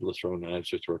taught people to throw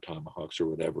knives or throw tomahawks or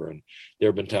whatever. And there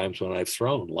have been times when I've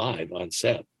thrown live on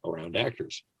set around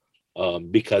actors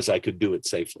because I could do it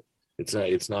safely.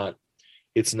 It's not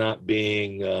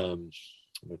being, I'm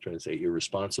trying to say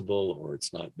irresponsible, or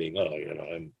it's not being,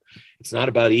 it's not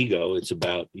about ego. It's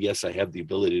about, yes, I have the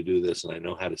ability to do this and I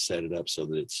know how to set it up so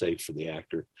that it's safe for the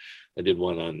actor. I did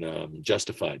one on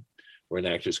Justified, where an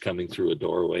actor's coming through a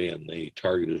doorway and the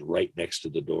target is right next to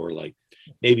the door, like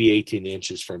maybe 18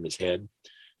 inches from his head.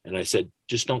 And I said,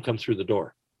 just don't come through the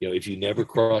door. If you never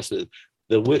cross the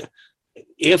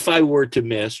if I were to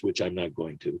miss, which I'm not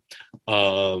going to,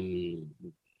 I'm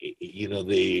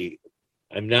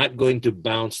not going to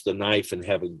bounce the knife and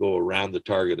have it go around the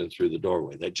target and through the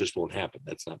doorway. That just won't happen.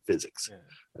 That's not physics. Yeah.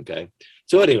 Okay.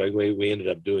 So anyway, we ended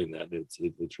up doing that. It's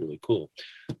really cool.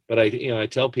 But I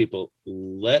tell people,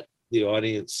 let the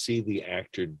audience see the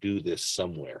actor do this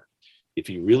somewhere. If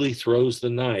he really throws the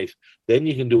knife, then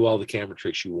you can do all the camera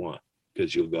tricks you want,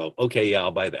 because you'll go, okay, yeah,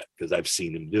 I'll buy that because I've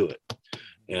seen him do it.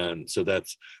 And so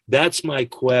that's my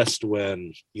quest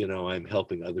when, I'm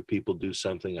helping other people do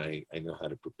something. I know how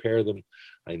to prepare them.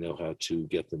 I know how to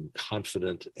get them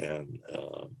confident and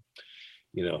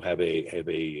have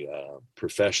a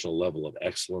professional level of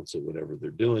excellence at whatever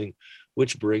they're doing,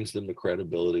 which brings them the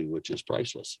credibility, which is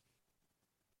priceless.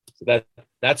 So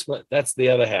that's the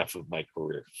other half of my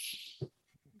career.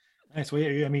 Nice. Well,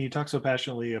 I mean, you talk so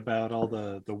passionately about all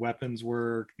the weapons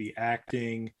work, the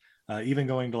acting, even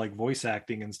going to like voice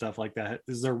acting and stuff like that.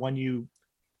 Is there one you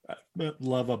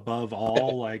love above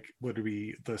all? Like, would it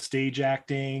be the stage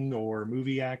acting or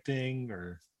movie acting,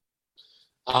 or?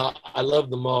 I love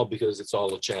them all because it's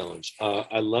all a challenge.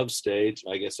 I love stage.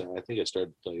 I guess I think I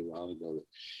started to tell you a while ago that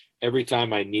every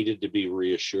time I needed to be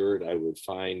reassured, I would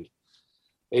find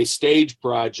a stage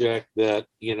project that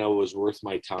was worth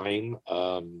my time.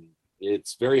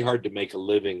 It's very hard to make a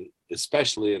living,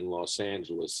 especially in Los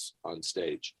Angeles, on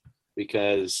stage,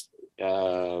 because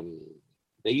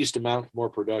they used to mount more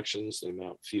productions. They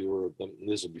mount fewer of them. And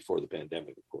this is before the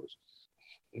pandemic, of course.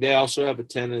 They also have a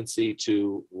tendency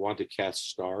to want to cast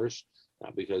stars,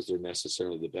 not because they're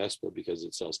necessarily the best, but because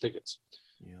it sells tickets.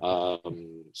 Yeah.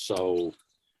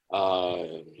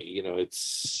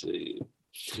 It's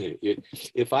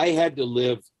if I had to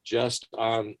live just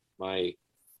on my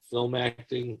film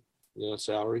acting,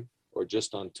 salary, or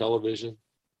just on television,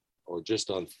 or just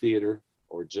on theater,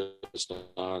 or just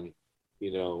on,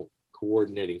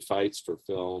 coordinating fights for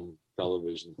film,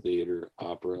 television, theater,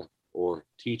 opera, or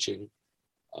teaching,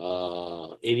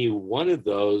 any one of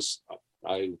those,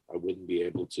 I wouldn't be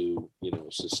able to,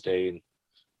 sustain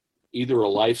either a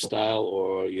lifestyle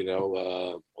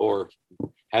or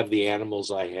have the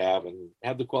animals I have and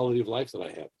have the quality of life that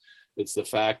I have. It's the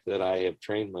fact that I have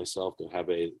trained myself to have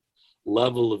a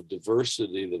level of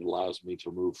diversity that allows me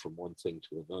to move from one thing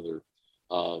to another,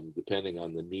 depending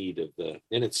on the need of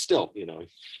and it's still,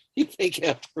 you think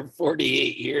after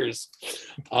 48 years,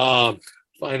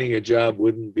 finding a job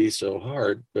wouldn't be so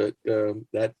hard, but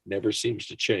that never seems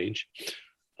to change.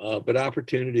 But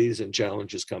opportunities and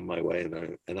challenges come my way,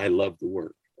 and I love the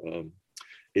work.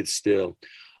 It's still,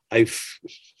 I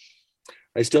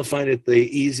still find it the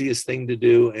easiest thing to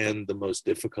do and the most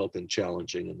difficult and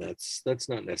challenging, and that's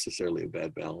not necessarily a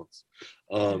bad balance.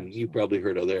 You probably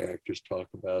heard other actors talk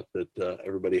about that.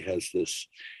 Everybody has this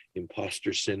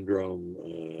imposter syndrome,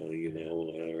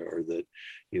 or that,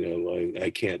 I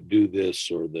can't do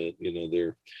this, or that,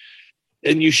 they're,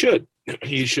 and you should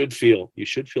feel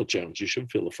challenged. You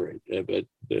should feel afraid. But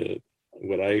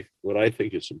what I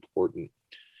think is important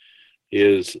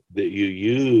is that you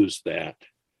use that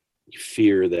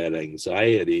fear, that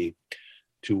anxiety,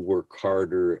 to work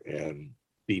harder and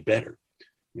be better.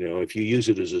 If you use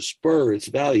it as a spur, it's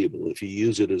valuable. If you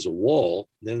use it as a wall,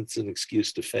 then it's an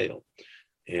excuse to fail.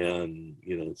 And,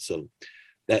 so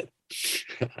that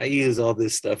I use all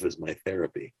this stuff as my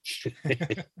therapy.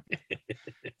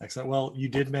 Excellent. Well, you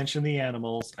did mention the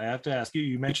animals. I have to ask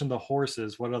you mentioned the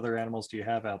horses. What other animals do you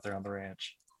have out there on the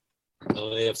ranch?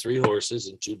 I have 3 horses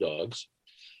and 2 dogs.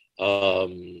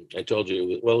 I told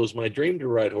you, it was my dream to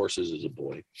ride horses as a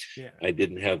boy. Yeah. I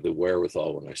didn't have the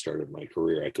wherewithal when I started my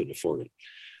career. I couldn't afford it.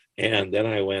 And then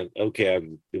I went, okay, I've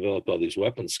developed all these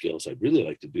weapon skills. I'd really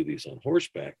like to do these on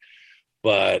horseback.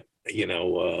 But,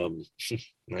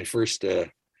 my first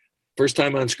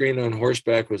time on screen on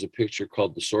horseback was a picture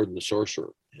called The Sword and the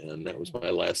Sorcerer. And that was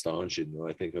my last ingenue.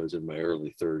 I think I was in my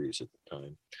early 30s at the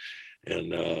time.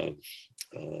 And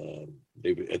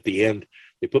at the end,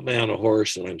 they put me on a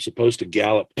horse, and I'm supposed to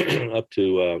gallop up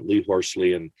to Lee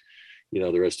Horsley and,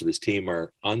 the rest of his team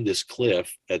are on this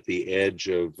cliff at the edge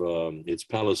of, it's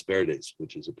Palos Verdes,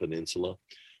 which is a peninsula,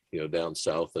 down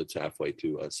south. That's halfway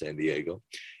to San Diego.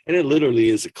 And it literally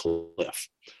is a cliff.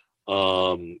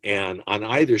 And on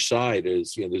either side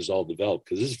is, this is all developed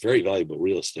because this is very valuable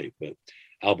real estate. But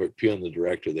Albert Pune, the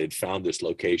director, they'd found this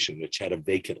location which had a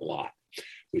vacant lot,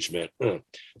 which meant,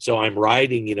 so I'm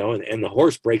riding, and the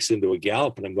horse breaks into a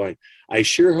gallop, and I'm going, I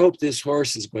sure hope this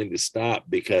horse is going to stop,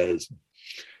 because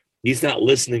he's not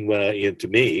listening to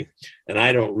me, and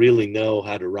I don't really know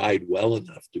how to ride well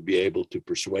enough to be able to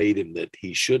persuade him that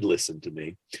he should listen to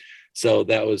me. So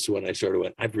that was when I sort of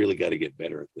went, I've really got to get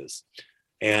better at this.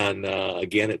 And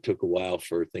again, it took a while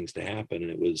for things to happen, and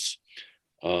it was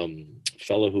a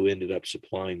fellow who ended up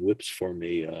supplying whips for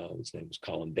me. His name was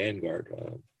Colin Dangard.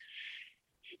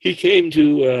 He came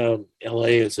to LA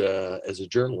as a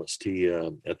journalist. He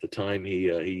at the time he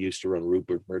used to run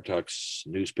Rupert Murdoch's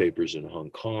newspapers in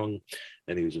Hong Kong,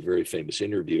 and he was a very famous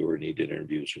interviewer. And he did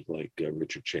interviews with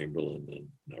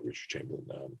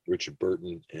Richard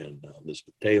Burton and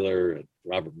Elizabeth Taylor and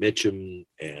Robert Mitchum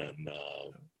and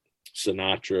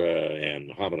Sinatra and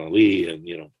Muhammad Ali and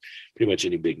pretty much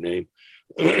any big name.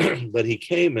 But he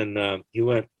came and he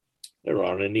went, there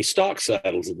aren't any stock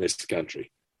saddles in this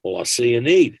country. Well, I see a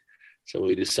need. So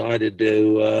we decided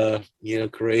to,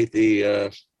 create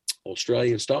the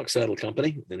Australian Stock Saddle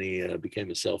Company, and he became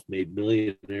a self-made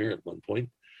millionaire at one point.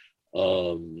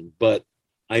 But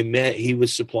he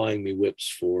was supplying me whips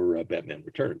for Batman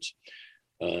Returns.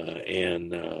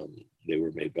 And they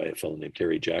were made by a fellow named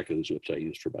Terry Jacka, whose whips I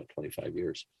used for about 25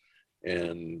 years.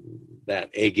 And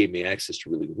that gave me access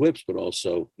to really good whips, but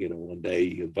also, one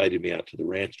day he invited me out to the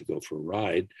ranch to go for a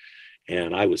ride,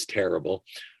 and I was terrible,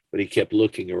 but he kept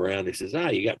looking around. He says,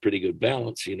 you got pretty good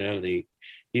balance, and I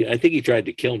think he tried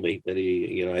to kill me, but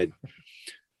I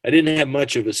didn't have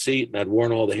much of a seat, and I'd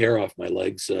worn all the hair off my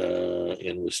legs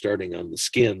and was starting on the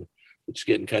skin, which was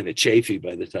getting kind of chafy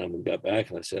by the time we got back.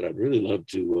 And I said, I'd really love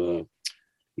to,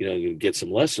 get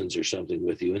some lessons or something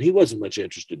with you. And he wasn't much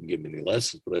interested in giving me any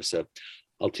lessons, but I said,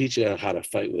 I'll teach you how to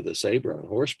fight with a saber on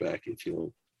horseback if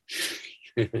you'll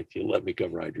let me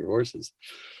come ride your horses.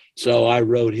 So I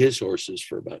rode his horses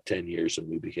for about 10 years, and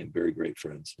we became very great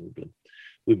friends.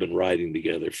 We've been riding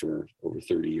together for over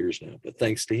 30 years now. But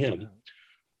thanks to him,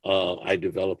 I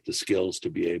developed the skills to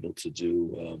be able to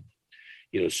do,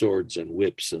 swords and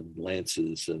whips and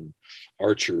lances and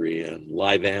archery and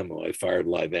live ammo. I fired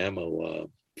live ammo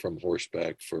from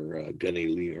horseback for Gunny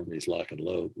Lee Ermey's Lock and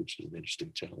Load, which is an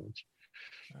interesting challenge.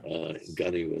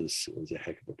 Gunny was a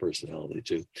heck of a personality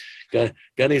too.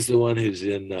 Gunny's the one who's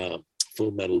in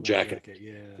Full Metal Jacket,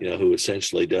 who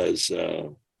essentially does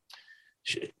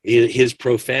his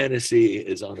profanity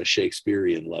is on a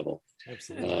Shakespearean level.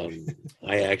 Absolutely.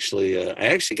 I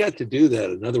actually got to do that.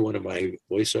 Another one of my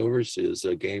voiceovers is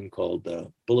a game called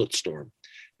Bulletstorm.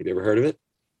 Have you ever heard of it?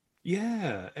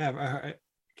 Yeah, I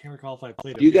can't recall if I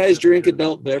played it. Do you guys drink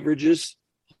adult beverages?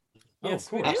 Yes,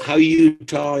 Oh, we cool. do. How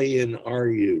Utah-ian are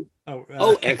you?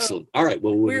 Oh, Excellent. All right.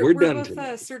 Well, when we're done both,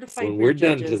 tonight, certified when beer we're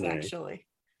done judges, tonight, actually.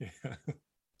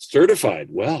 certified.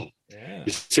 Well, yeah.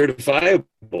 certifiable.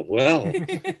 Well,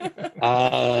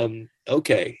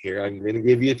 okay. Here, I'm going to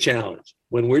give you a challenge.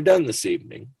 When we're done this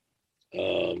evening,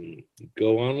 go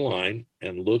online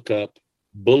and look up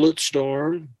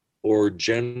Bulletstorm or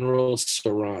General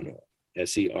Serrano,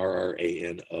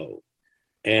 Serrano.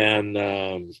 And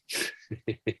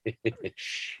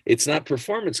it's not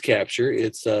performance capture.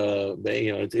 It's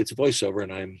it's voiceover,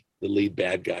 and I'm the lead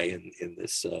bad guy in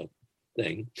this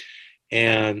thing.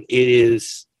 And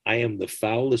I am the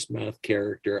foulest mouth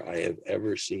character I have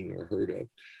ever seen or heard of.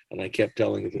 And I kept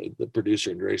telling the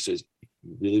producer, and Ray says,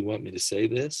 "You really want me to say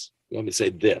this? You want me to say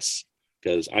this?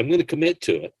 Because I'm going to commit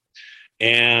to it."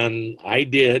 And I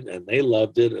did, and they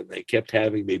loved it, and they kept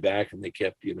having me back, and they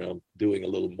kept, doing a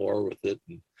little more with it.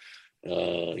 And,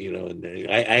 and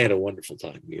I had a wonderful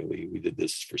time. We did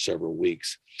this for several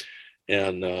weeks.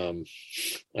 And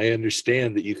I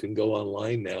understand that you can go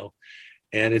online now,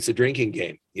 and it's a drinking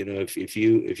game. If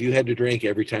you had to drink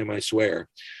every time I swear,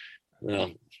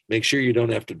 well, make sure you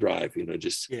don't have to drive,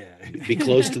 just be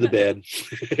close to the bed.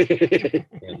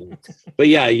 But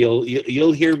yeah,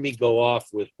 you'll hear me go off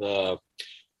with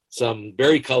some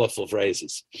very colorful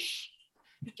phrases.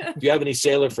 If you have any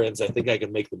sailor friends, I think I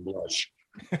can make them blush.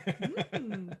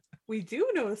 We do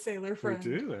know a sailor friend.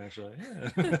 We do, actually.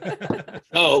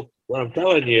 So what I'm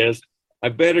telling you is, I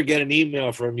better get an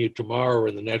email from you tomorrow or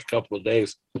in the next couple of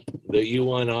days that you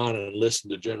went on and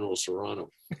listened to General Serrano.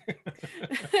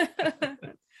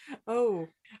 Oh,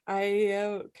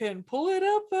 I can pull it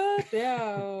up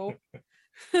now.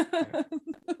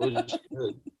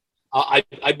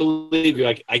 I believe you.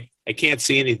 I can't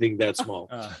see anything that small.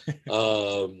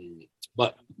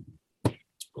 But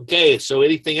okay. So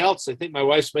anything else? I think my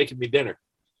wife's making me dinner.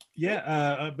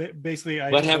 Yeah. Basically,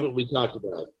 What haven't we talked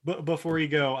about? But before you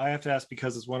go, I have to ask,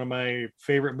 because it's one of my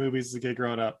favorite movies as a kid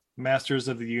growing up, Masters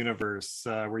of the Universe,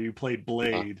 where you played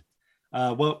Blade.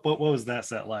 What was that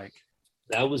set like?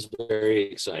 That was very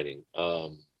exciting.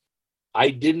 I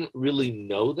didn't really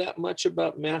know that much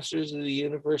about Masters of the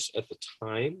Universe at the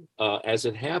time. As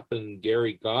it happened,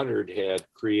 Gary Goddard had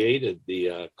created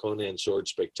the Conan Sword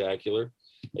Spectacular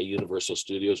at Universal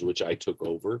Studios, which I took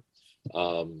over.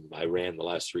 I ran the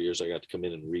last 3 years. I got to come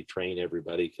in and retrain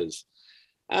everybody because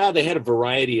they had a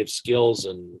variety of skills,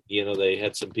 and they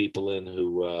had some people in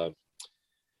who,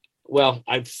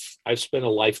 I've spent a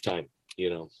lifetime,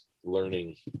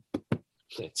 learning.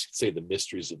 Let's say the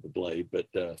mysteries of the blade, but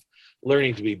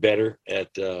learning to be better at,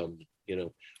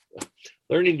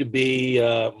 learning to be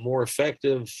more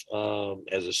effective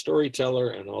as a storyteller,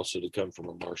 and also to come from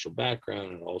a martial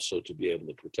background, and also to be able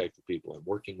to protect the people I'm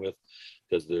working with,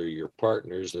 because they're your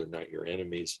partners, they're not your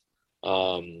enemies.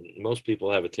 Most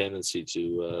people have a tendency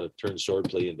to turn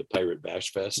swordplay into Pirate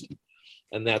Bash Fest,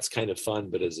 and that's kind of fun,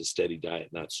 but as a steady diet,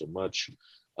 not so much.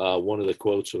 One of the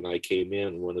quotes when I came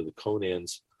in, one of the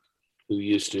Conans, who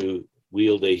used to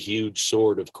wield a huge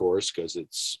sword, of course, because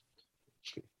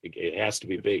it has to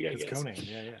be big, I It's guess. Conan,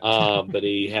 yeah. But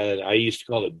I used to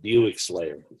call it Buick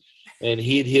Slayer. And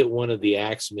he'd hit one of the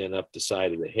axemen up the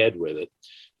side of the head with it.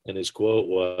 And his quote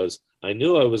was, "I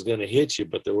knew I was going to hit you,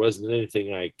 but there wasn't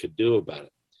anything I could do about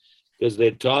it." Because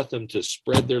they'd taught them to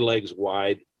spread their legs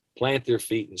wide, plant their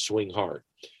feet, and swing hard.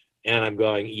 And I'm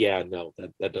going, yeah, no,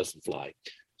 that doesn't fly.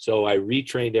 So I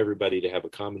retrained everybody to have a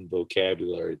common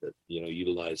vocabulary that,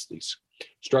 utilized these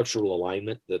structural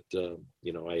alignment that,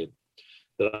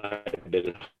 I've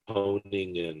been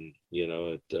honing, and,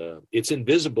 it's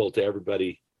invisible to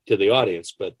everybody, to the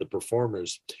audience, but the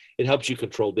performers, it helps you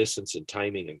control distance and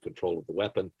timing and control of the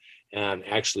weapon and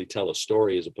actually tell a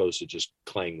story as opposed to just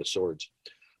clang the swords.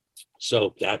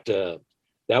 So that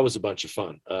was a bunch of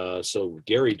fun. So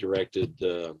Gary directed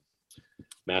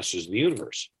Masters of the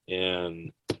Universe,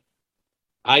 and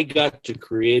I got to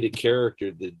create a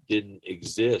character that didn't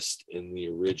exist in the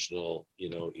original,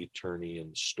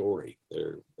 Eternian story.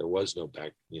 There was no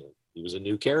back, he was a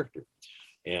new character,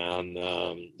 and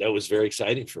that was very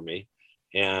exciting for me.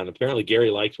 And apparently Gary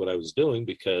liked what I was doing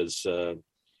because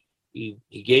he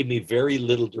gave me very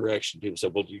little direction. People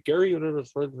said, "Well, Gary, kind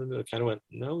of went,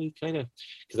 no, he kind of,"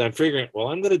 because I'm figuring, well,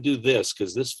 I'm going to do this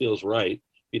because this feels right. If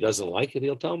he doesn't like it,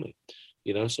 he'll tell me,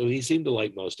 so he seemed to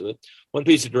like most of it. One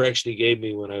piece of direction he gave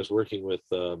me when I was working with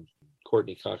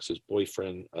Courtney Cox's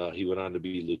boyfriend, he went on to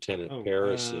be Lieutenant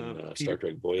Paris in Star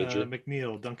Trek Voyager. Duncan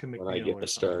McNeil. When I get the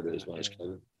start as much.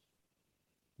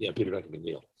 Peter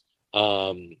Duncan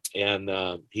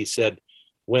McNeil. He said,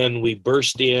 when we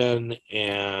burst in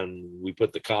and we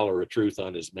put the collar of truth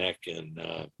on his neck, and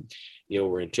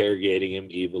we're interrogating him,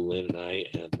 Eva Lynn and I,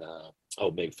 and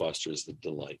Meg Foster is the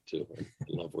delight too. I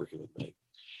love working with Meg.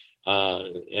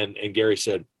 And Gary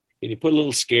said, "Can you put a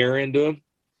little scare into him?"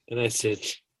 And I said,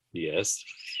 "Yes."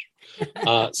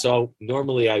 So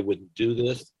normally I wouldn't do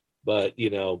this, but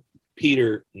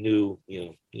Peter knew,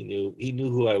 he knew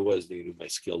who I was. He knew my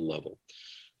skill level.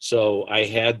 So I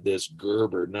had this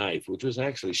Gerber knife, which was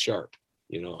actually sharp,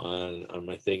 on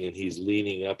my thing, and he's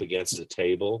leaning up against a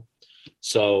table.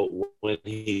 So when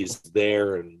he's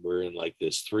there and we're in like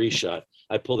this 3-shot,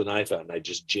 I pull the knife out and I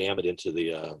just jam it into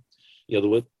the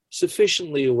wood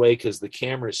sufficiently away, because the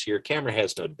camera's here. Camera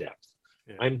has no depth.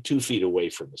 Yeah. I'm 2 feet away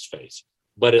from his face,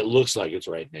 but it looks like it's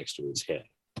right next to his head.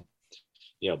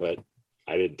 But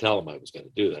I didn't tell him I was going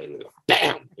to do that. Go,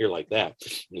 bam! You're like that.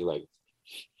 You're like,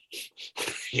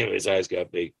 his eyes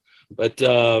got big. But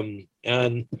and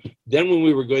then when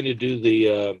we were going to do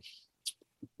the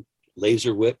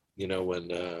laser whip, when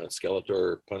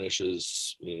Skeletor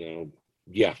punishes,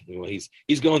 he's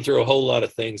going through a whole lot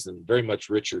of things, and very much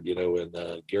Richard,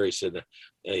 and Gary said,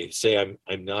 say I'm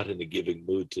not in a giving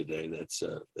mood today. That's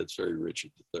very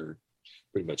Richard III,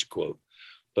 pretty much a quote.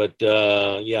 But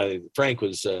Frank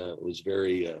was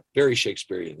very very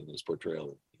Shakespearean in his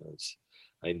portrayal.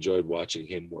 I enjoyed watching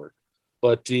him work.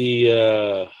 But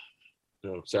sorry,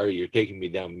 you're taking me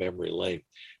down memory lane,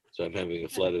 so I'm having a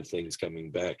flood of things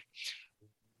coming back.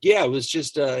 Yeah, it was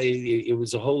just it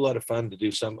was a whole lot of fun to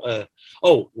do some.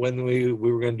 When we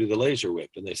were going to do the laser whip,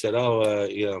 and they said,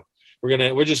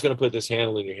 we're just going to put this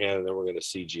handle in your hand, and then we're going to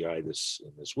CGI this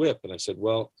whip. And I said,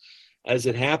 well, as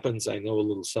it happens, I know a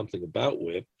little something about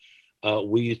whip.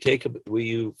 Will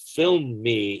you film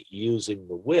me using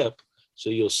the whip, so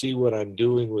you'll see what I'm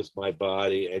doing with my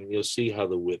body, and you'll see how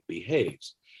the whip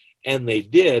behaves? And they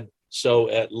did. So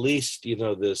at least,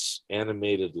 this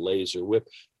animated laser whip,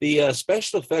 the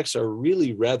special effects are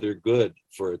really rather good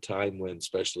for a time when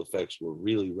special effects were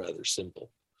really rather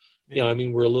simple. We're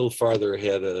a little farther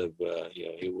ahead of,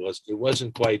 it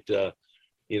wasn't quite, who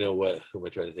am I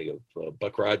trying to think of?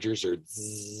 Buck Rogers or, on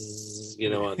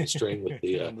the string with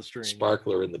the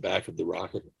sparkler in the back of the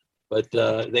rocket. But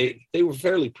they were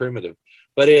fairly primitive.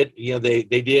 But they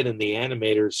did, and the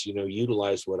animators,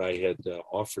 utilized what I had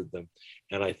offered them,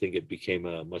 and I think it became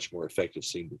a much more effective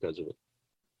scene because of it.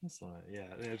 It's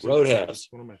Roadhouse,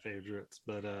 one of my favorites.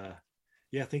 But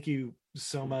thank you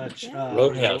so much.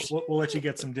 Roadhouse. We'll let you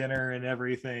get some dinner and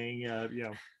everything.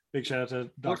 Big shout out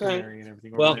to Dr. Mary and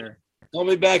everything over there. Call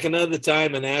me back another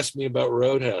time and ask me about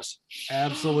Roadhouse.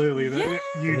 Absolutely. You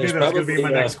knew that was going to be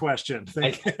my next question.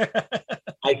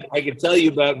 I can tell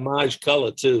you about Maj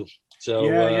Kula too. So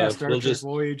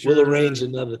we'll arrange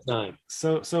another time.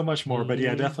 So much more, but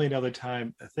definitely another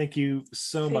time. Thank you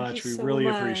so much. We really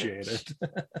appreciate it.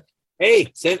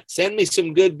 Hey, send me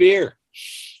some good beer.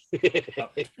 You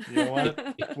know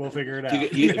what? We'll figure it out.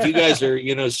 If you guys are,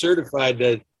 certified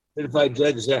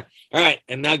judges. All right,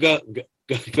 and now go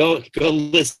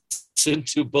listen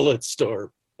to Bulletstorm.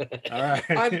 All right.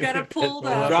 I've got it pulled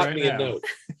Well, up. Drop right me a now. note.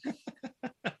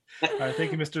 All right,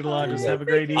 thank you, Mr. DeLongis. Have a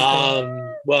great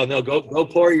evening. Well, no, go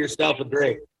pour yourself a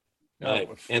drink. No, All right.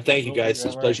 And thank you, we'll guys. do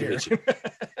It's a that pleasure right to meet you. here.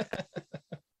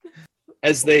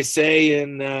 As they say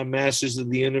in Masters of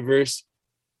the Universe,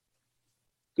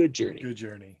 good journey. Good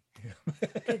journey.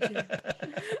 Good journey.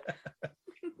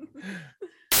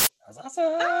 That's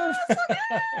awesome.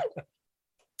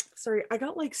 Sorry, I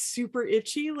got like super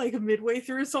itchy like midway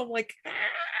through, so I'm like,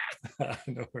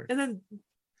 No worries. and then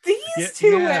these Yeah, two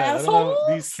I don't know. assholes.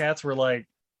 These cats were like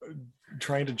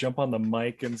trying to jump on the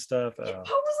mic and stuff. I was like trying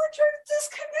to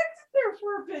disconnect it there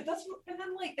for a bit. That's what,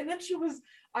 and then she was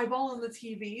eyeballing the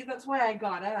TV. That's why I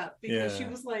got up, because she Yeah.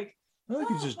 was like, Oh, you "Oh,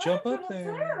 can just I jump haven't up been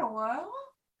there. in a while."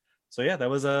 So yeah, that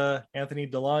was Anthony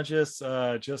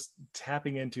DeLongis, just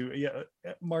tapping into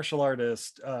martial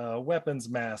artist, weapons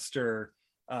master,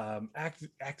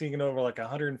 acting in over like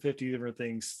 150 different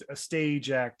things,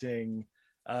 stage acting,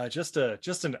 just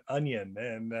an onion,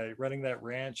 and running that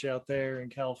ranch out there in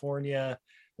California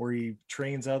where he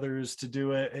trains others to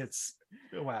do it. It's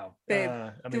wow. Babe,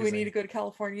 do we amazing. need to go to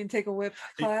California and take a whip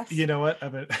class? You know what? I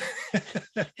mean,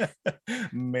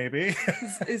 maybe.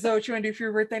 Is that what you want to do for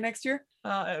your birthday next year?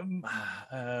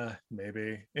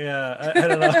 Maybe. Yeah, I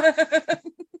don't know.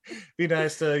 Be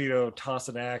nice to toss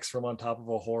an axe from on top of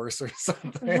a horse or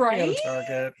something at Right? a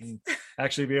target and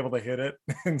actually be able to hit it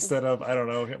instead of, I don't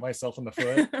know, hit myself in the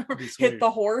foot. That'd be sweet. Hit the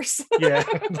horse. Yeah,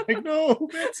 like no,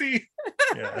 Betsy.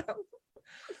 Yeah,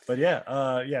 but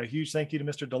yeah, huge thank you to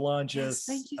Mr. DeLongis. Yes,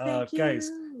 thank you, Guys,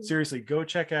 seriously, go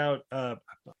check out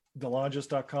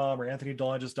DeLongis.com or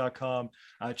AnthonyDeLongis.com.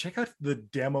 Check out the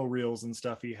demo reels and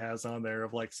stuff he has on there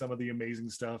of like some of the amazing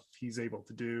stuff he's able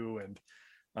to do. And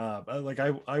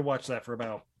I watched that for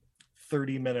about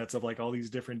 30 minutes of like all these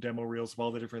different demo reels of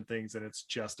all the different things, and it's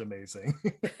just amazing.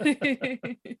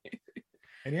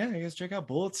 And yeah, I guess check out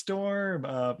Bulletstorm.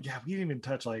 We didn't even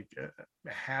touch like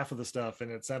half of the stuff, and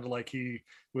it sounded like he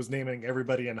was naming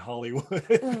everybody in Hollywood.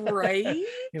 Right?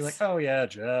 He's like, oh yeah,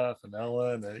 Jeff and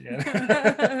Ellen,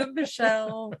 and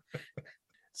Michelle,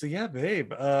 so yeah,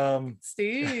 babe.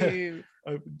 Steve.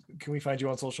 Can we find you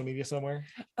on social media somewhere?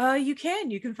 You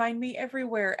can find me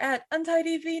everywhere at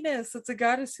Untidy Venus. It's a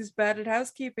goddess who's bad at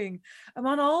housekeeping. I'm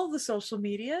on all the social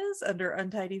medias under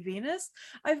Untidy Venus.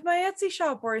 I have my Etsy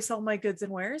shop where I sell my goods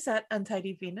and wares at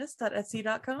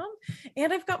untidyvenus.etsy.com,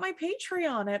 and I've got my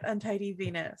Patreon at Untidy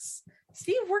Venus.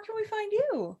 Steve, where can we find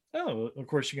you? Oh, of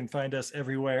course, you can find us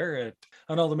everywhere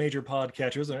on all the major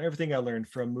podcatchers and everything I learned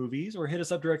from movies, or hit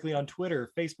us up directly on Twitter,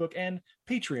 Facebook, and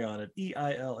Patreon at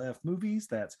EILF Movies.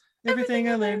 That's everything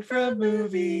I learned from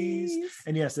movies.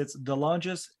 And yes, it's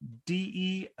DeLongis,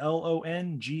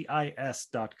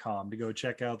 DELONGIS.com to go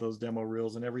check out those demo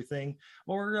reels and everything,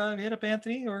 or hit up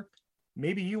Anthony, or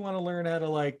maybe you want to learn how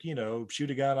to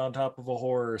shoot a gun on top of a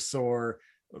horse, or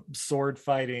sword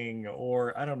fighting,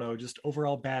 or I don't know, just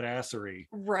overall badassery.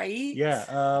 Right?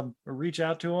 Yeah. Reach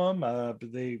out to them.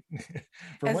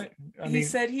 He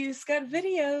said he's got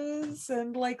videos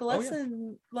and like Oh,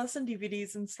 lesson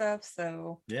DVDs and stuff.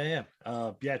 So yeah.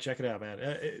 Check it out,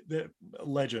 man.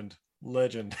 Legend.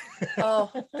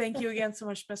 oh, thank you again so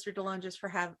much, Mr. DeLongis,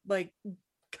 for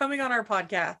coming on our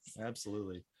podcast.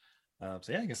 Absolutely. I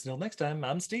guess until next time,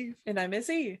 I'm Steve. And I'm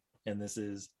Izzy. And this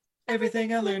is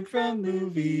Everything I Learned from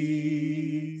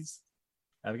Movies.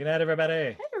 Have a good night,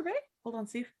 everybody. Hey, everybody. Hold on,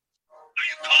 Steve. Are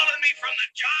you calling me from the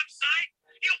job site?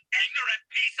 You ignorant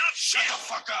piece of shit! Shut the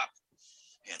fuck up!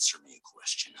 Answer me a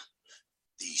question.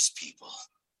 These people,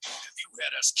 have you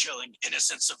had us killing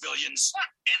innocent civilians? What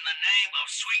in the name of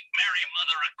sweet Mary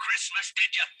Mother of Christmas did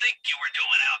you think you were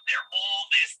doing out there all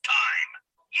this time?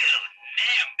 You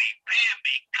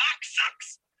namby-pamby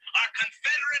cocksucks are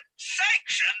Confederate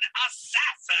sanctioned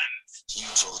assassins!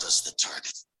 You told us the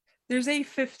target. There's a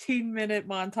 15-minute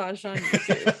montage on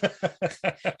YouTube.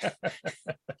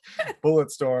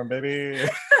 Bulletstorm, baby.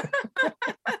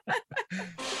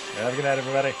 Have a good night,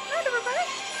 everybody.